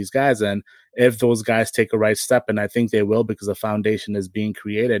development from these guys. And if those guys take a right step, and I think they will, because the foundation is being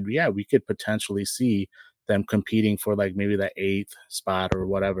created, yeah, we could potentially see them competing for like maybe the 8th spot or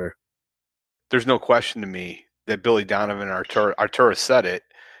whatever. There's no question to me that Billy Donovan, Arturo said it.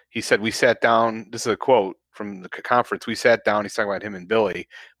 He said, we sat down, this is a quote from the conference, we sat down, he's talking about him and Billy.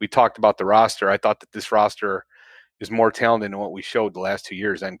 We talked about the roster. I thought that this roster is more talented than what we showed the last 2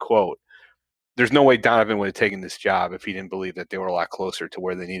 years, end quote. There's no way Donovan would have taken this job if he didn't believe that they were a lot closer to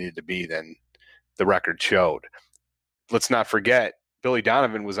where they needed to be than the record showed. Let's not forget, Billy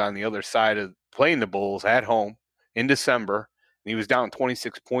Donovan was on the other side of playing the Bulls at home in December, and he was down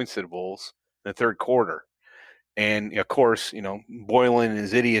 26 points to the Bulls in the third quarter. And, of course, Boylan and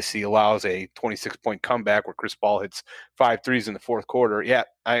his idiocy allows a 26-point comeback where Chris Paul hits 5 threes in the fourth quarter. Yeah,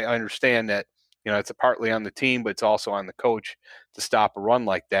 I understand that, it's partly on the team, but it's also on the coach to stop a run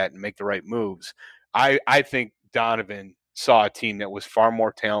like that and make the right moves. I think Donovan saw a team that was far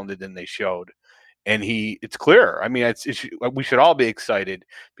more talented than they showed. And it's clear. I mean, we should all be excited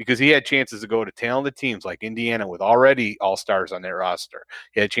because he had chances to go to talented teams like Indiana with already all-stars on their roster.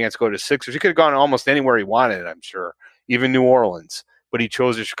 He had a chance to go to Sixers. He could have gone almost anywhere he wanted, I'm sure, even New Orleans. But he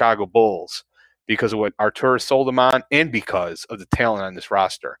chose the Chicago Bulls because of what Artur sold him on and because of the talent on this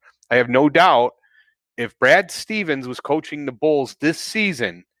roster. I have no doubt if Brad Stevens was coaching the Bulls this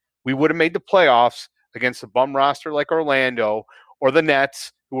season, we would have made the playoffs against a bum roster like Orlando or the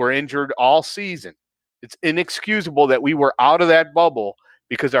Nets, who were injured all season. It's inexcusable that we were out of that bubble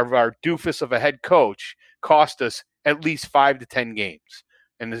because of our doofus of a head coach cost us at least 5 to 10 games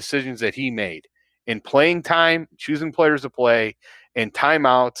and the decisions that he made in playing time, choosing players to play, and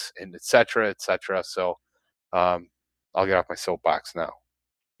timeouts, and et cetera, et cetera. So I'll get off my soapbox now.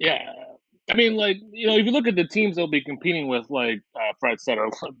 Yeah. I mean, like, if you look at the teams they'll be competing with, like Fred said, or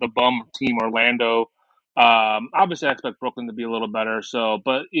the bum team Orlando, obviously I expect Brooklyn to be a little better. So,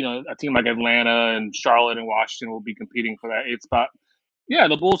 but, a team like Atlanta and Charlotte and Washington will be competing for that 8th spot. Yeah,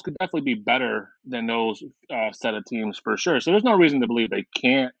 the Bulls could definitely be better than those set of teams for sure. So there's no reason to believe they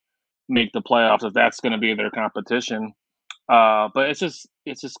can't make the playoffs if that's going to be their competition. But it's just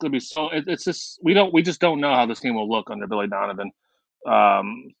going to be so. It's just we just don't know how this team will look under Billy Donovan.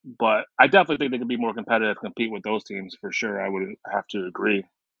 But I definitely think they could be more competitive, compete with those teams for sure. I would have to agree.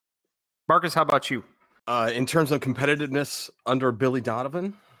 Marcus, how about you? In terms of competitiveness under Billy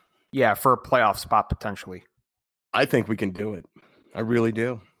Donovan? Yeah, for a playoff spot potentially. I think we can do it. I really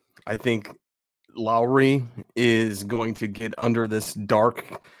do. I think Lowry is going to get under this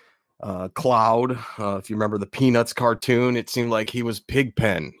dark cloud. If you remember the Peanuts cartoon, it seemed like he was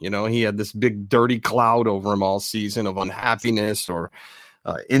Pigpen. He had this big dirty cloud over him all season of unhappiness or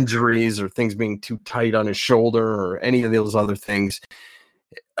injuries or things being too tight on his shoulder or any of those other things.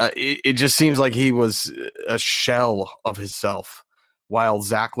 It just seems like he was a shell of himself while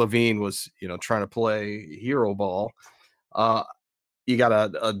Zach LaVine was, trying to play hero ball. You got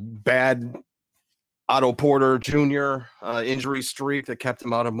a bad Otto Porter Jr. Injury streak that kept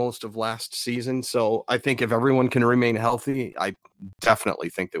him out of most of last season. So I think if everyone can remain healthy, I definitely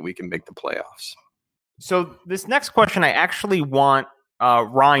think that we can make the playoffs. So this next question, I actually want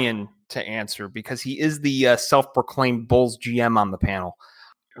Ryan to answer because he is the self-proclaimed Bulls GM on the panel.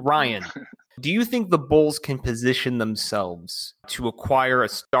 Ryan, do you think the Bulls can position themselves to acquire a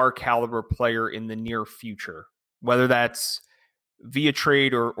star caliber player in the near future, whether that's via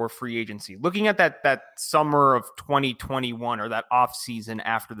trade or free agency? Looking at that summer of 2021 or that off season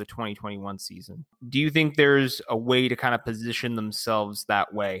after the 2021 season, do you think there's a way to kind of position themselves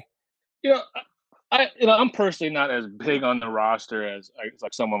that way? I'm personally not as big on the roster as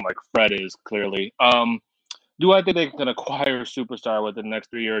like someone like Fred is clearly. Do I think they can acquire a superstar within the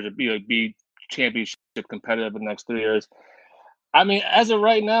next 3 years or be championship competitive in the next 3 years? I mean, as of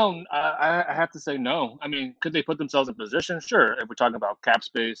right now, I have to say no. I mean, could they put themselves in position? Sure. If we're talking about cap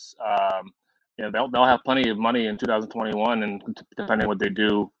space, they'll have plenty of money in 2021, and depending on what they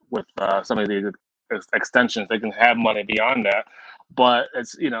do with some of the extensions, they can have money beyond that. But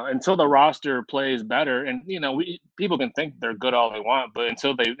it's until the roster plays better, and people can think they're good all they want, but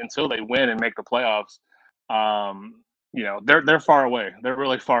until they win and make the playoffs, they're far away. They're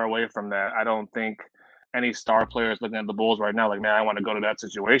really far away from that. I don't think any star players looking at the Bulls right now, like, man, I want to go to that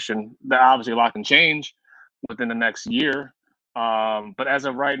situation. That obviously a lot can change within the next year. But as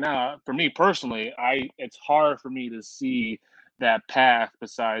of right now, for me personally, it's hard for me to see that path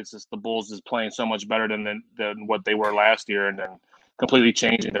besides just the Bulls is playing so much better than what they were last year, and then completely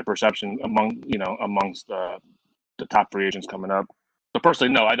changing their perception amongst the top free agents coming up. So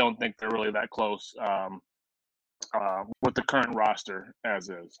personally, no, I don't think they're really that close with the current roster as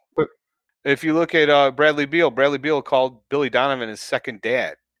is. If you look at Bradley Beal called Billy Donovan his second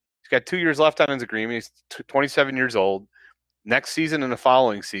dad. He's got 2 years left on his agreement. He's 27 years old. Next season and the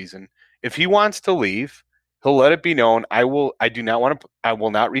following season, if he wants to leave, he'll let it be known. I will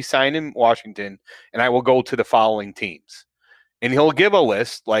not re-sign in Washington, and I will go to the following teams. And he'll give a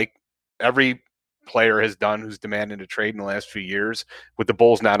list like every player has done who's demanded a trade in the last few years with the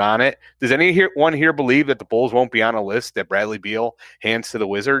Bulls not on it. Does anyone here believe that the Bulls won't be on a list that Bradley Beal hands to the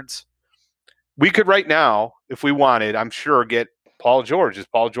Wizards? We could right now, if we wanted, I'm sure, get Paul George. Is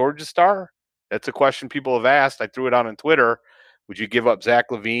Paul George a star? That's a question people have asked. I threw it out on Twitter. Would you give up Zach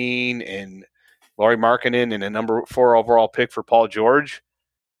LaVine and Lauri Markkanen and a number 4 overall pick for Paul George?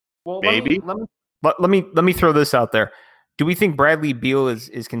 Well, maybe. Let me throw this out there. Do we think Bradley Beal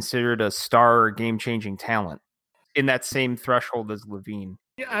is considered a star or game-changing talent in that same threshold as LaVine?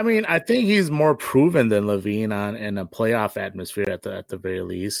 Yeah, I mean, I think he's more proven than LaVine in a playoff atmosphere at the very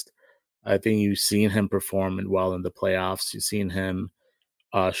least. I think you've seen him perform well in the playoffs. You've seen him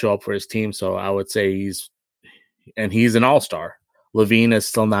show up for his team. So I would say he's an all-star. LaVine has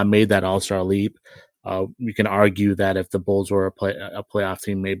still not made that all-star leap. You can argue that if the Bulls were a playoff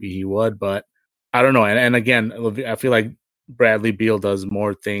team, maybe he would, but I don't know. And again, I feel like Bradley Beal does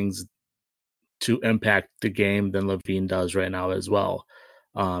more things to impact the game than LaVine does right now as well.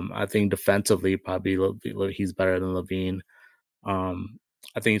 I think defensively, probably he's better than LaVine.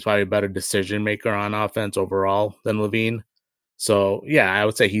 I think he's probably a better decision maker on offense overall than LaVine. So yeah, I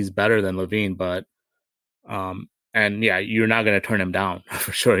would say he's better than LaVine, but and yeah, you're not going to turn him down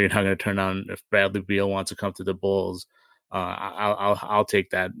for sure. You're not going to turn down if Bradley Beal wants to come to the Bulls. I'll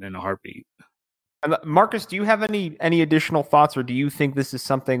take that in a heartbeat. And Marcus, do you have any additional thoughts, or do you think this is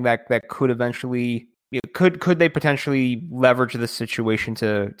something that could eventually could they potentially leverage this situation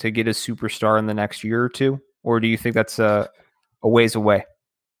to get a superstar in the next year or two, or do you think that's a ways away?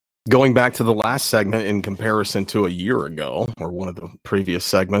 Going back to the last segment in comparison to a year ago, or one of the previous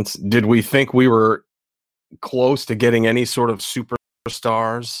segments, did we think we were close to getting any sort of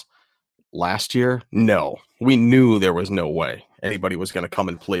superstars last year? No, we knew there was no way anybody was going to come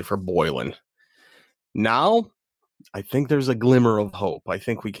and play for Boylan. Now, I think there's a glimmer of hope. I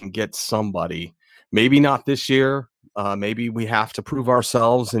think we can get somebody, maybe not this year. Maybe we have to prove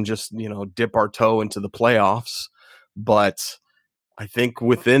ourselves and just, dip our toe into the playoffs. But I think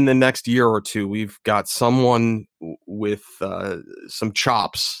within the next year or two, we've got someone with some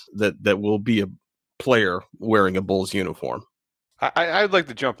chops that will be a player wearing a Bulls uniform. I'd like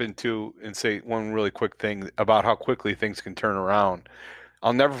to jump into and say one really quick thing about how quickly things can turn around.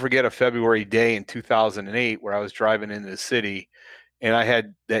 I'll never forget a February day in 2008 where I was driving into the city and I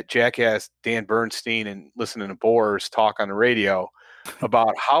had that jackass Dan Bernstein and listening to Boers talk on the radio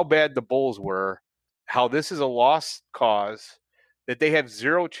about how bad the Bulls were, how this is a lost cause, that they have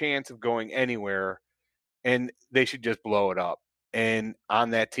zero chance of going anywhere, and they should just blow it up. And on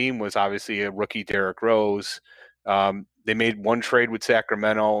that team was obviously a rookie Derrick Rose. They made one trade with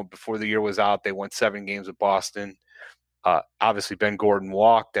Sacramento. Before the year was out, they won 7 games with Boston. Obviously, Ben Gordon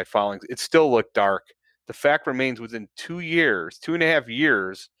walked that following. It still looked dark. The fact remains within 2.5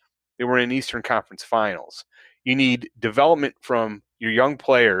 years, they were in Eastern Conference Finals. You need development from your young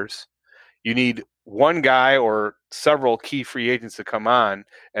players. You need one guy or several key free agents to come on,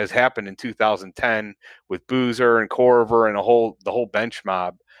 as happened in 2010 with Boozer and Corver and the whole bench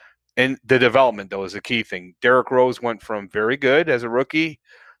mob. And the development, though, is a key thing. Derrick Rose went from very good as a rookie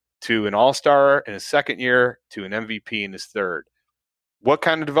to an all-star in his second year to an MVP in his third. What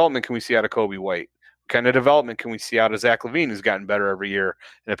kind of development can we see out of Kobe White? What kind of development can we see out of Zach LaVine, who's gotten better every year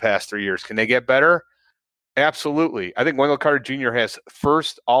in the past 3 years? Can they get better? Absolutely. I think Wendell Carter Jr. has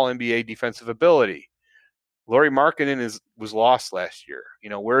first All-NBA defensive ability. Lauri Markkanen was lost last year.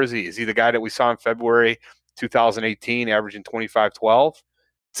 Where is he? Is he the guy that we saw in February 2018, averaging 25-12?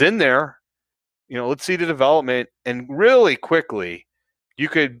 It's in there. Let's see the development. And really quickly, we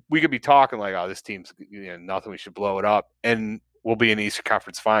could be talking like, oh, this team's nothing, we should blow it up, and we'll be in the Eastern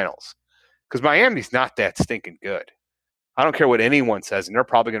Conference Finals. Because Miami's not that stinking good. I don't care what anyone says, and they're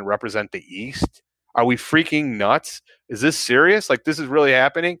probably going to represent the East. Are we freaking nuts? Is this serious? Like, this is really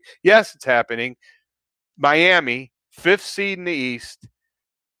happening? Yes, it's happening. Miami, 5th seed in the East.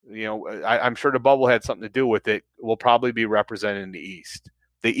 I'm sure the bubble had something to do with it. Will probably be represented in the East.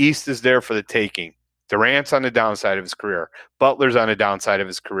 The East is there for the taking. Durant's on the downside of his career. Butler's on the downside of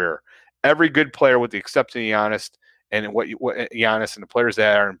his career. Every good player, with the exception of Giannis, and what Giannis and the players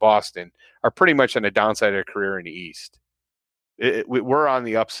that are in Boston, are pretty much on the downside of their career in the East. We're on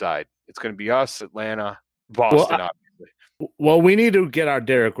the upside. It's going to be us, Atlanta, Boston, obviously. Well, we need to get our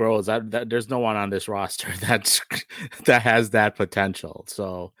Derrick Rose. There's no one on this roster that has that potential.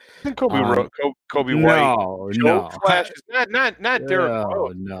 So Kobe White. No. Flashes. Not Derrick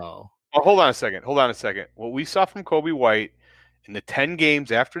Rose. No. Oh, hold on a second. What we saw from Kobe White in the 10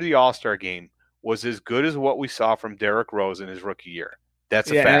 games after the All-Star game was as good as what we saw from Derrick Rose in his rookie year. That's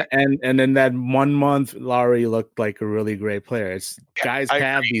a fact. And in that 1 month, Lauri looked like a really great player. Guys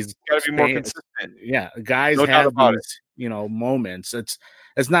have these. Got to be more consistent. Yeah, guys have these, moments.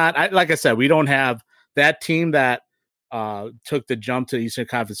 It's not like I said. We don't have that team that took the jump to the Eastern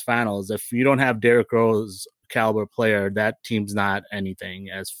Conference Finals. If you don't have Derrick Rose caliber player, that team's not anything.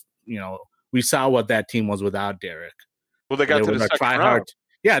 As we saw what that team was without Derrick. Well, they got to the second round.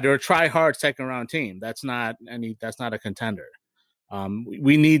 Yeah, they're a try-hard second-round team. That's not a contender.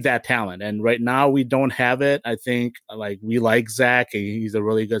 We need that talent, and right now we don't have it. I think we like Zach. He's a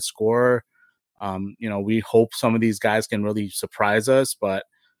really good scorer. We hope some of these guys can really surprise us, but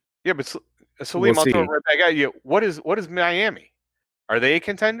yeah, but Salim, I'll throw it right back at you. What is Miami? Are they a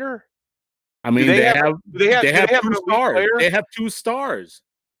contender? I mean, they have two stars. Player? They have 2 stars.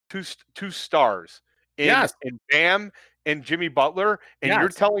 Two stars in Bam and Jimmy Butler, and you're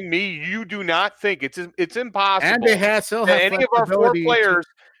telling me you do not think it's impossible and they still have any of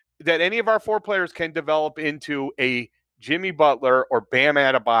our 4 players can develop into a Jimmy Butler or Bam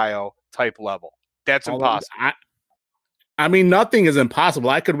Adebayo type level. That's impossible. I mean, nothing is impossible.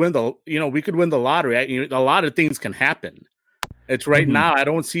 We could win the lottery. A lot of things can happen. It's now. I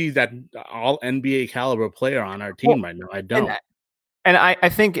don't see that all NBA caliber player on our team right now. I don't. And I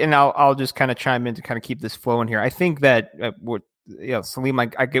think, and I'll just kind of chime in to kind of keep this flowing here. I think that Salim, I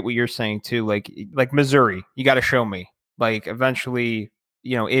get what you're saying too. Like Missouri, you got to show me. Like eventually,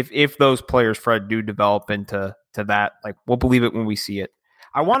 if those players, Fred, do develop into that, like we'll believe it when we see it.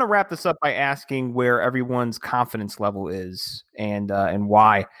 I want to wrap this up by asking where everyone's confidence level is and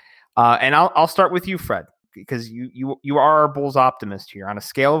why. And I'll start with you, Fred, because you are our Bulls optimist here on a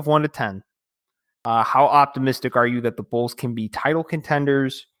scale of 1 to 10. How optimistic are you that the Bulls can be title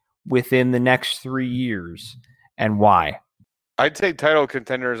contenders within the next 3 years, and why? I'd say title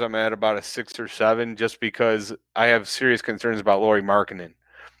contenders, I'm at about a 6 or 7, just because I have serious concerns about Lauri Markkanen.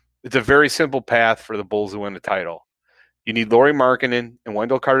 It's a very simple path for the Bulls to win a title. You need Lauri Markkanen and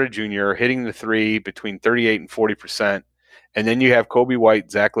Wendell Carter Jr. hitting the 3 between 38 and 40%, and then you have Kobe White,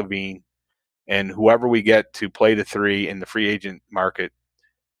 Zach LaVine, and whoever we get to play the 3 in the free agent market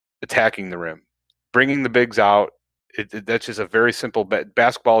attacking the rim. Bringing the bigs out, that's just a very simple bet.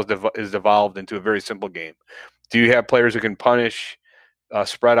 Basketball is devolved into a very simple game. Do you have players who can punish,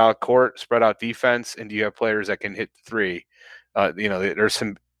 spread out court, spread out defense, and do you have players that can hit the 3? There's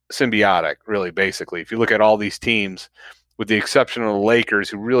some symbiotic, really, basically. If you look at all these teams, with the exception of the Lakers,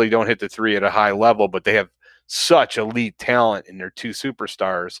 who really don't hit the 3 at a high level, but they have such elite talent in their 2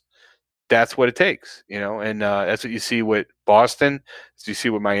 superstars, that's what it takes, and that's what you see with Boston. As you see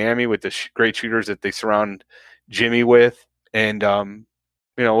with Miami, with the great shooters that they surround Jimmy with, and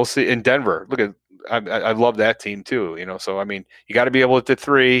we'll see in Denver. Look at, I love that team too. So I mean, you got to be able to hit the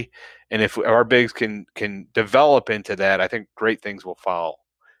 3, and if our bigs can develop into that, I think great things will follow.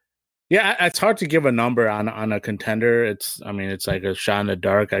 Yeah, it's hard to give a number on a contender. It's like a shot in the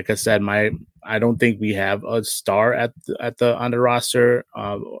dark. Like I said, I don't think we have a star on the roster,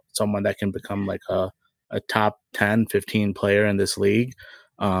 someone that can become like a top 10, 15 player in this league.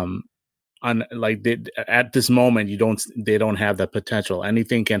 At this moment, they don't have that potential.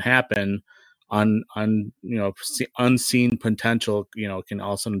 Anything can happen. Unseen potential, can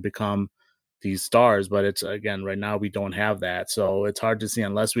also become these stars, but it's, again, right now we don't have that, so it's hard to see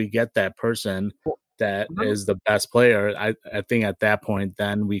unless we get that person that is the best player. I think at that point,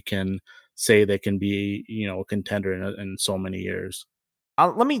 then we can say they can be a contender in so many years.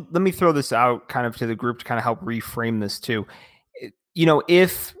 Let me throw this out kind of to the group to kind of help reframe this too.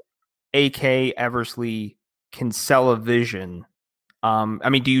 If AK Eversley can sell a vision,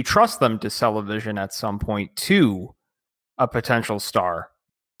 do you trust them to sell a vision at some point to a potential star?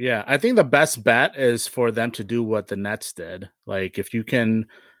 Yeah, I think the best bet is for them to do what the Nets did. Like, if you can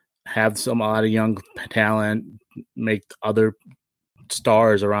have a lot of young talent, make other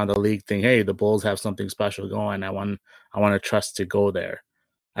stars around the league think, hey, the Bulls have something special going. I want to trust to go there.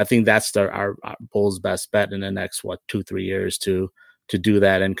 I think that's our Bulls' best bet in the next 2-3 years to do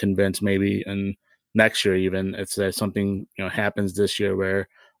that and convince maybe in next year even if there's something happens this year where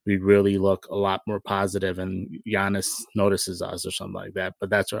we really look a lot more positive and Giannis notices us or something like that.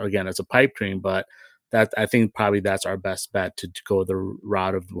 But that's, again, it's a pipe dream, but that, I think probably that's our best bet to go the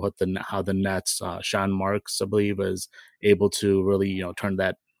route of how the Nets, Sean Marks, I believe, is able to really, turn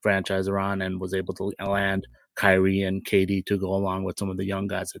that franchise around and was able to land Kyrie and KD to go along with some of the young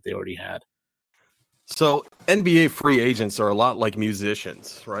guys that they already had. So NBA free agents are a lot like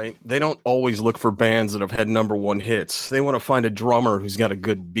musicians, right? They don't always look for bands that have had #1 hits. They want to find a drummer who's got a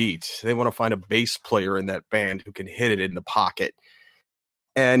good beat. They want to find a bass player in that band who can hit it in the pocket.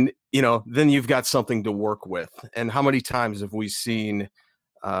 And, then you've got something to work with. And how many times have we seen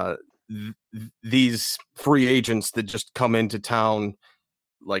these free agents that just come into town,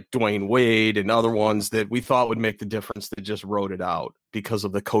 like Dwayne Wade and other ones that we thought would make the difference, that just wrote it out because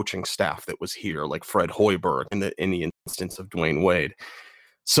of the coaching staff that was here, like Fred Hoiberg in the instance of Dwayne Wade.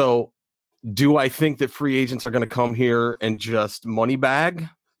 So do I think that free agents are going to come here and just money bag?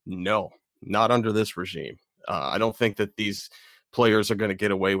 No, not under this regime. I don't think that these players are going to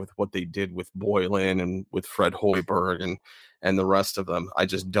get away with what they did with Boylan and with Fred Hoiberg and the rest of them. I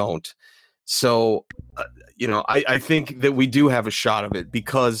just don't. So, I think that we do have a shot of it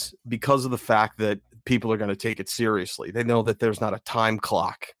because of the fact that people are going to take it seriously. They know that there's not a time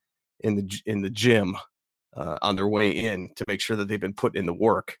clock in the gym on their way in to make sure that they've been put in the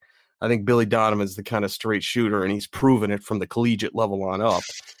work. I think Billy Donovan's the kind of straight shooter, and he's proven it from the collegiate level on up,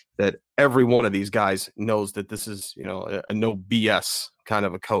 that every one of these guys knows that this is, a no BS kind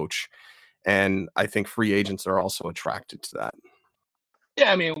of a coach. And I think free agents are also attracted to that.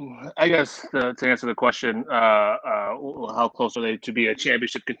 Yeah, I mean, I guess to answer the question, how close are they to be a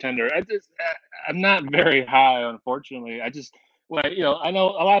championship contender? I'm not very high, unfortunately. I know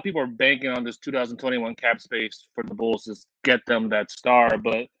a lot of people are banking on this 2021 cap space for the Bulls to get them that star,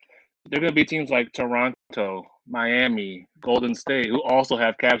 but there are going to be teams like Toronto, Miami, Golden State, who also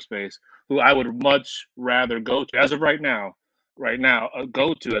have cap space, who I would much rather go to, as of right now,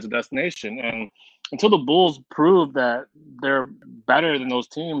 go to as a destination. And until the Bulls prove that they're better than those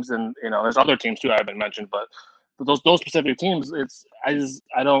teams, and there's other teams too I haven't mentioned, but those specific teams,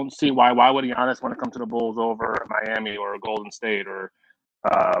 I don't see why would Giannis want to come to the Bulls over Miami or Golden State or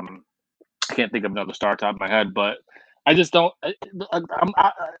I can't think of another star top of my head, but I just don't.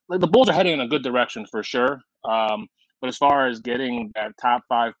 The Bulls are heading in a good direction for sure. But as far as getting that top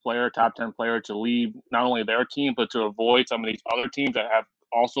 5 player, top 10 player to leave not only their team, but to avoid some of these other teams that have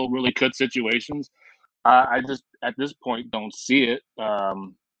also really good situations, I just at this point don't see it.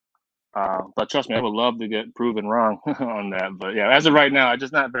 But trust me, I would love to get proven wrong on that. But yeah, as of right now, I'm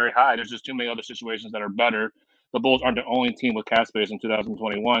just not very high. There's just too many other situations that are better. The Bulls aren't the only team with cap space in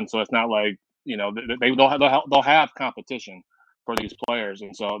 2021, so it's not like they'll have competition for these players,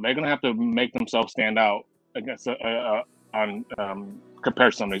 and so they're gonna have to make themselves stand out against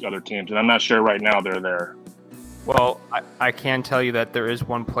compared to some of these other teams. And I'm not sure right now they're there. Well, I can tell you that there is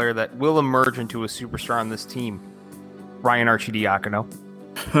one player that will emerge into a superstar on this team, Ryan Arcidiacono.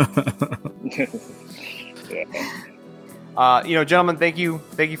 Gentlemen, thank you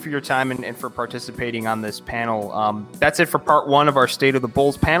for your time and for participating on this panel. That's it for part 1 of our State of the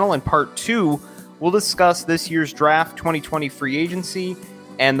Bulls panel. In part 2, we'll discuss this year's draft, 2020 free agency,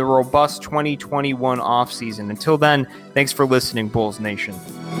 and the robust 2021 offseason. Until then, thanks for listening, Bulls Nation.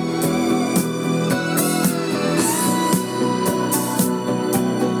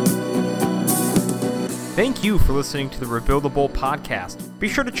 Thank you for listening to the Rebuild the Bull podcast. Be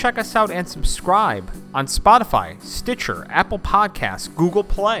sure to check us out and subscribe on Spotify, Stitcher, Apple Podcasts, Google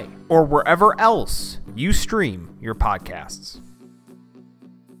Play, or wherever else you stream your podcasts.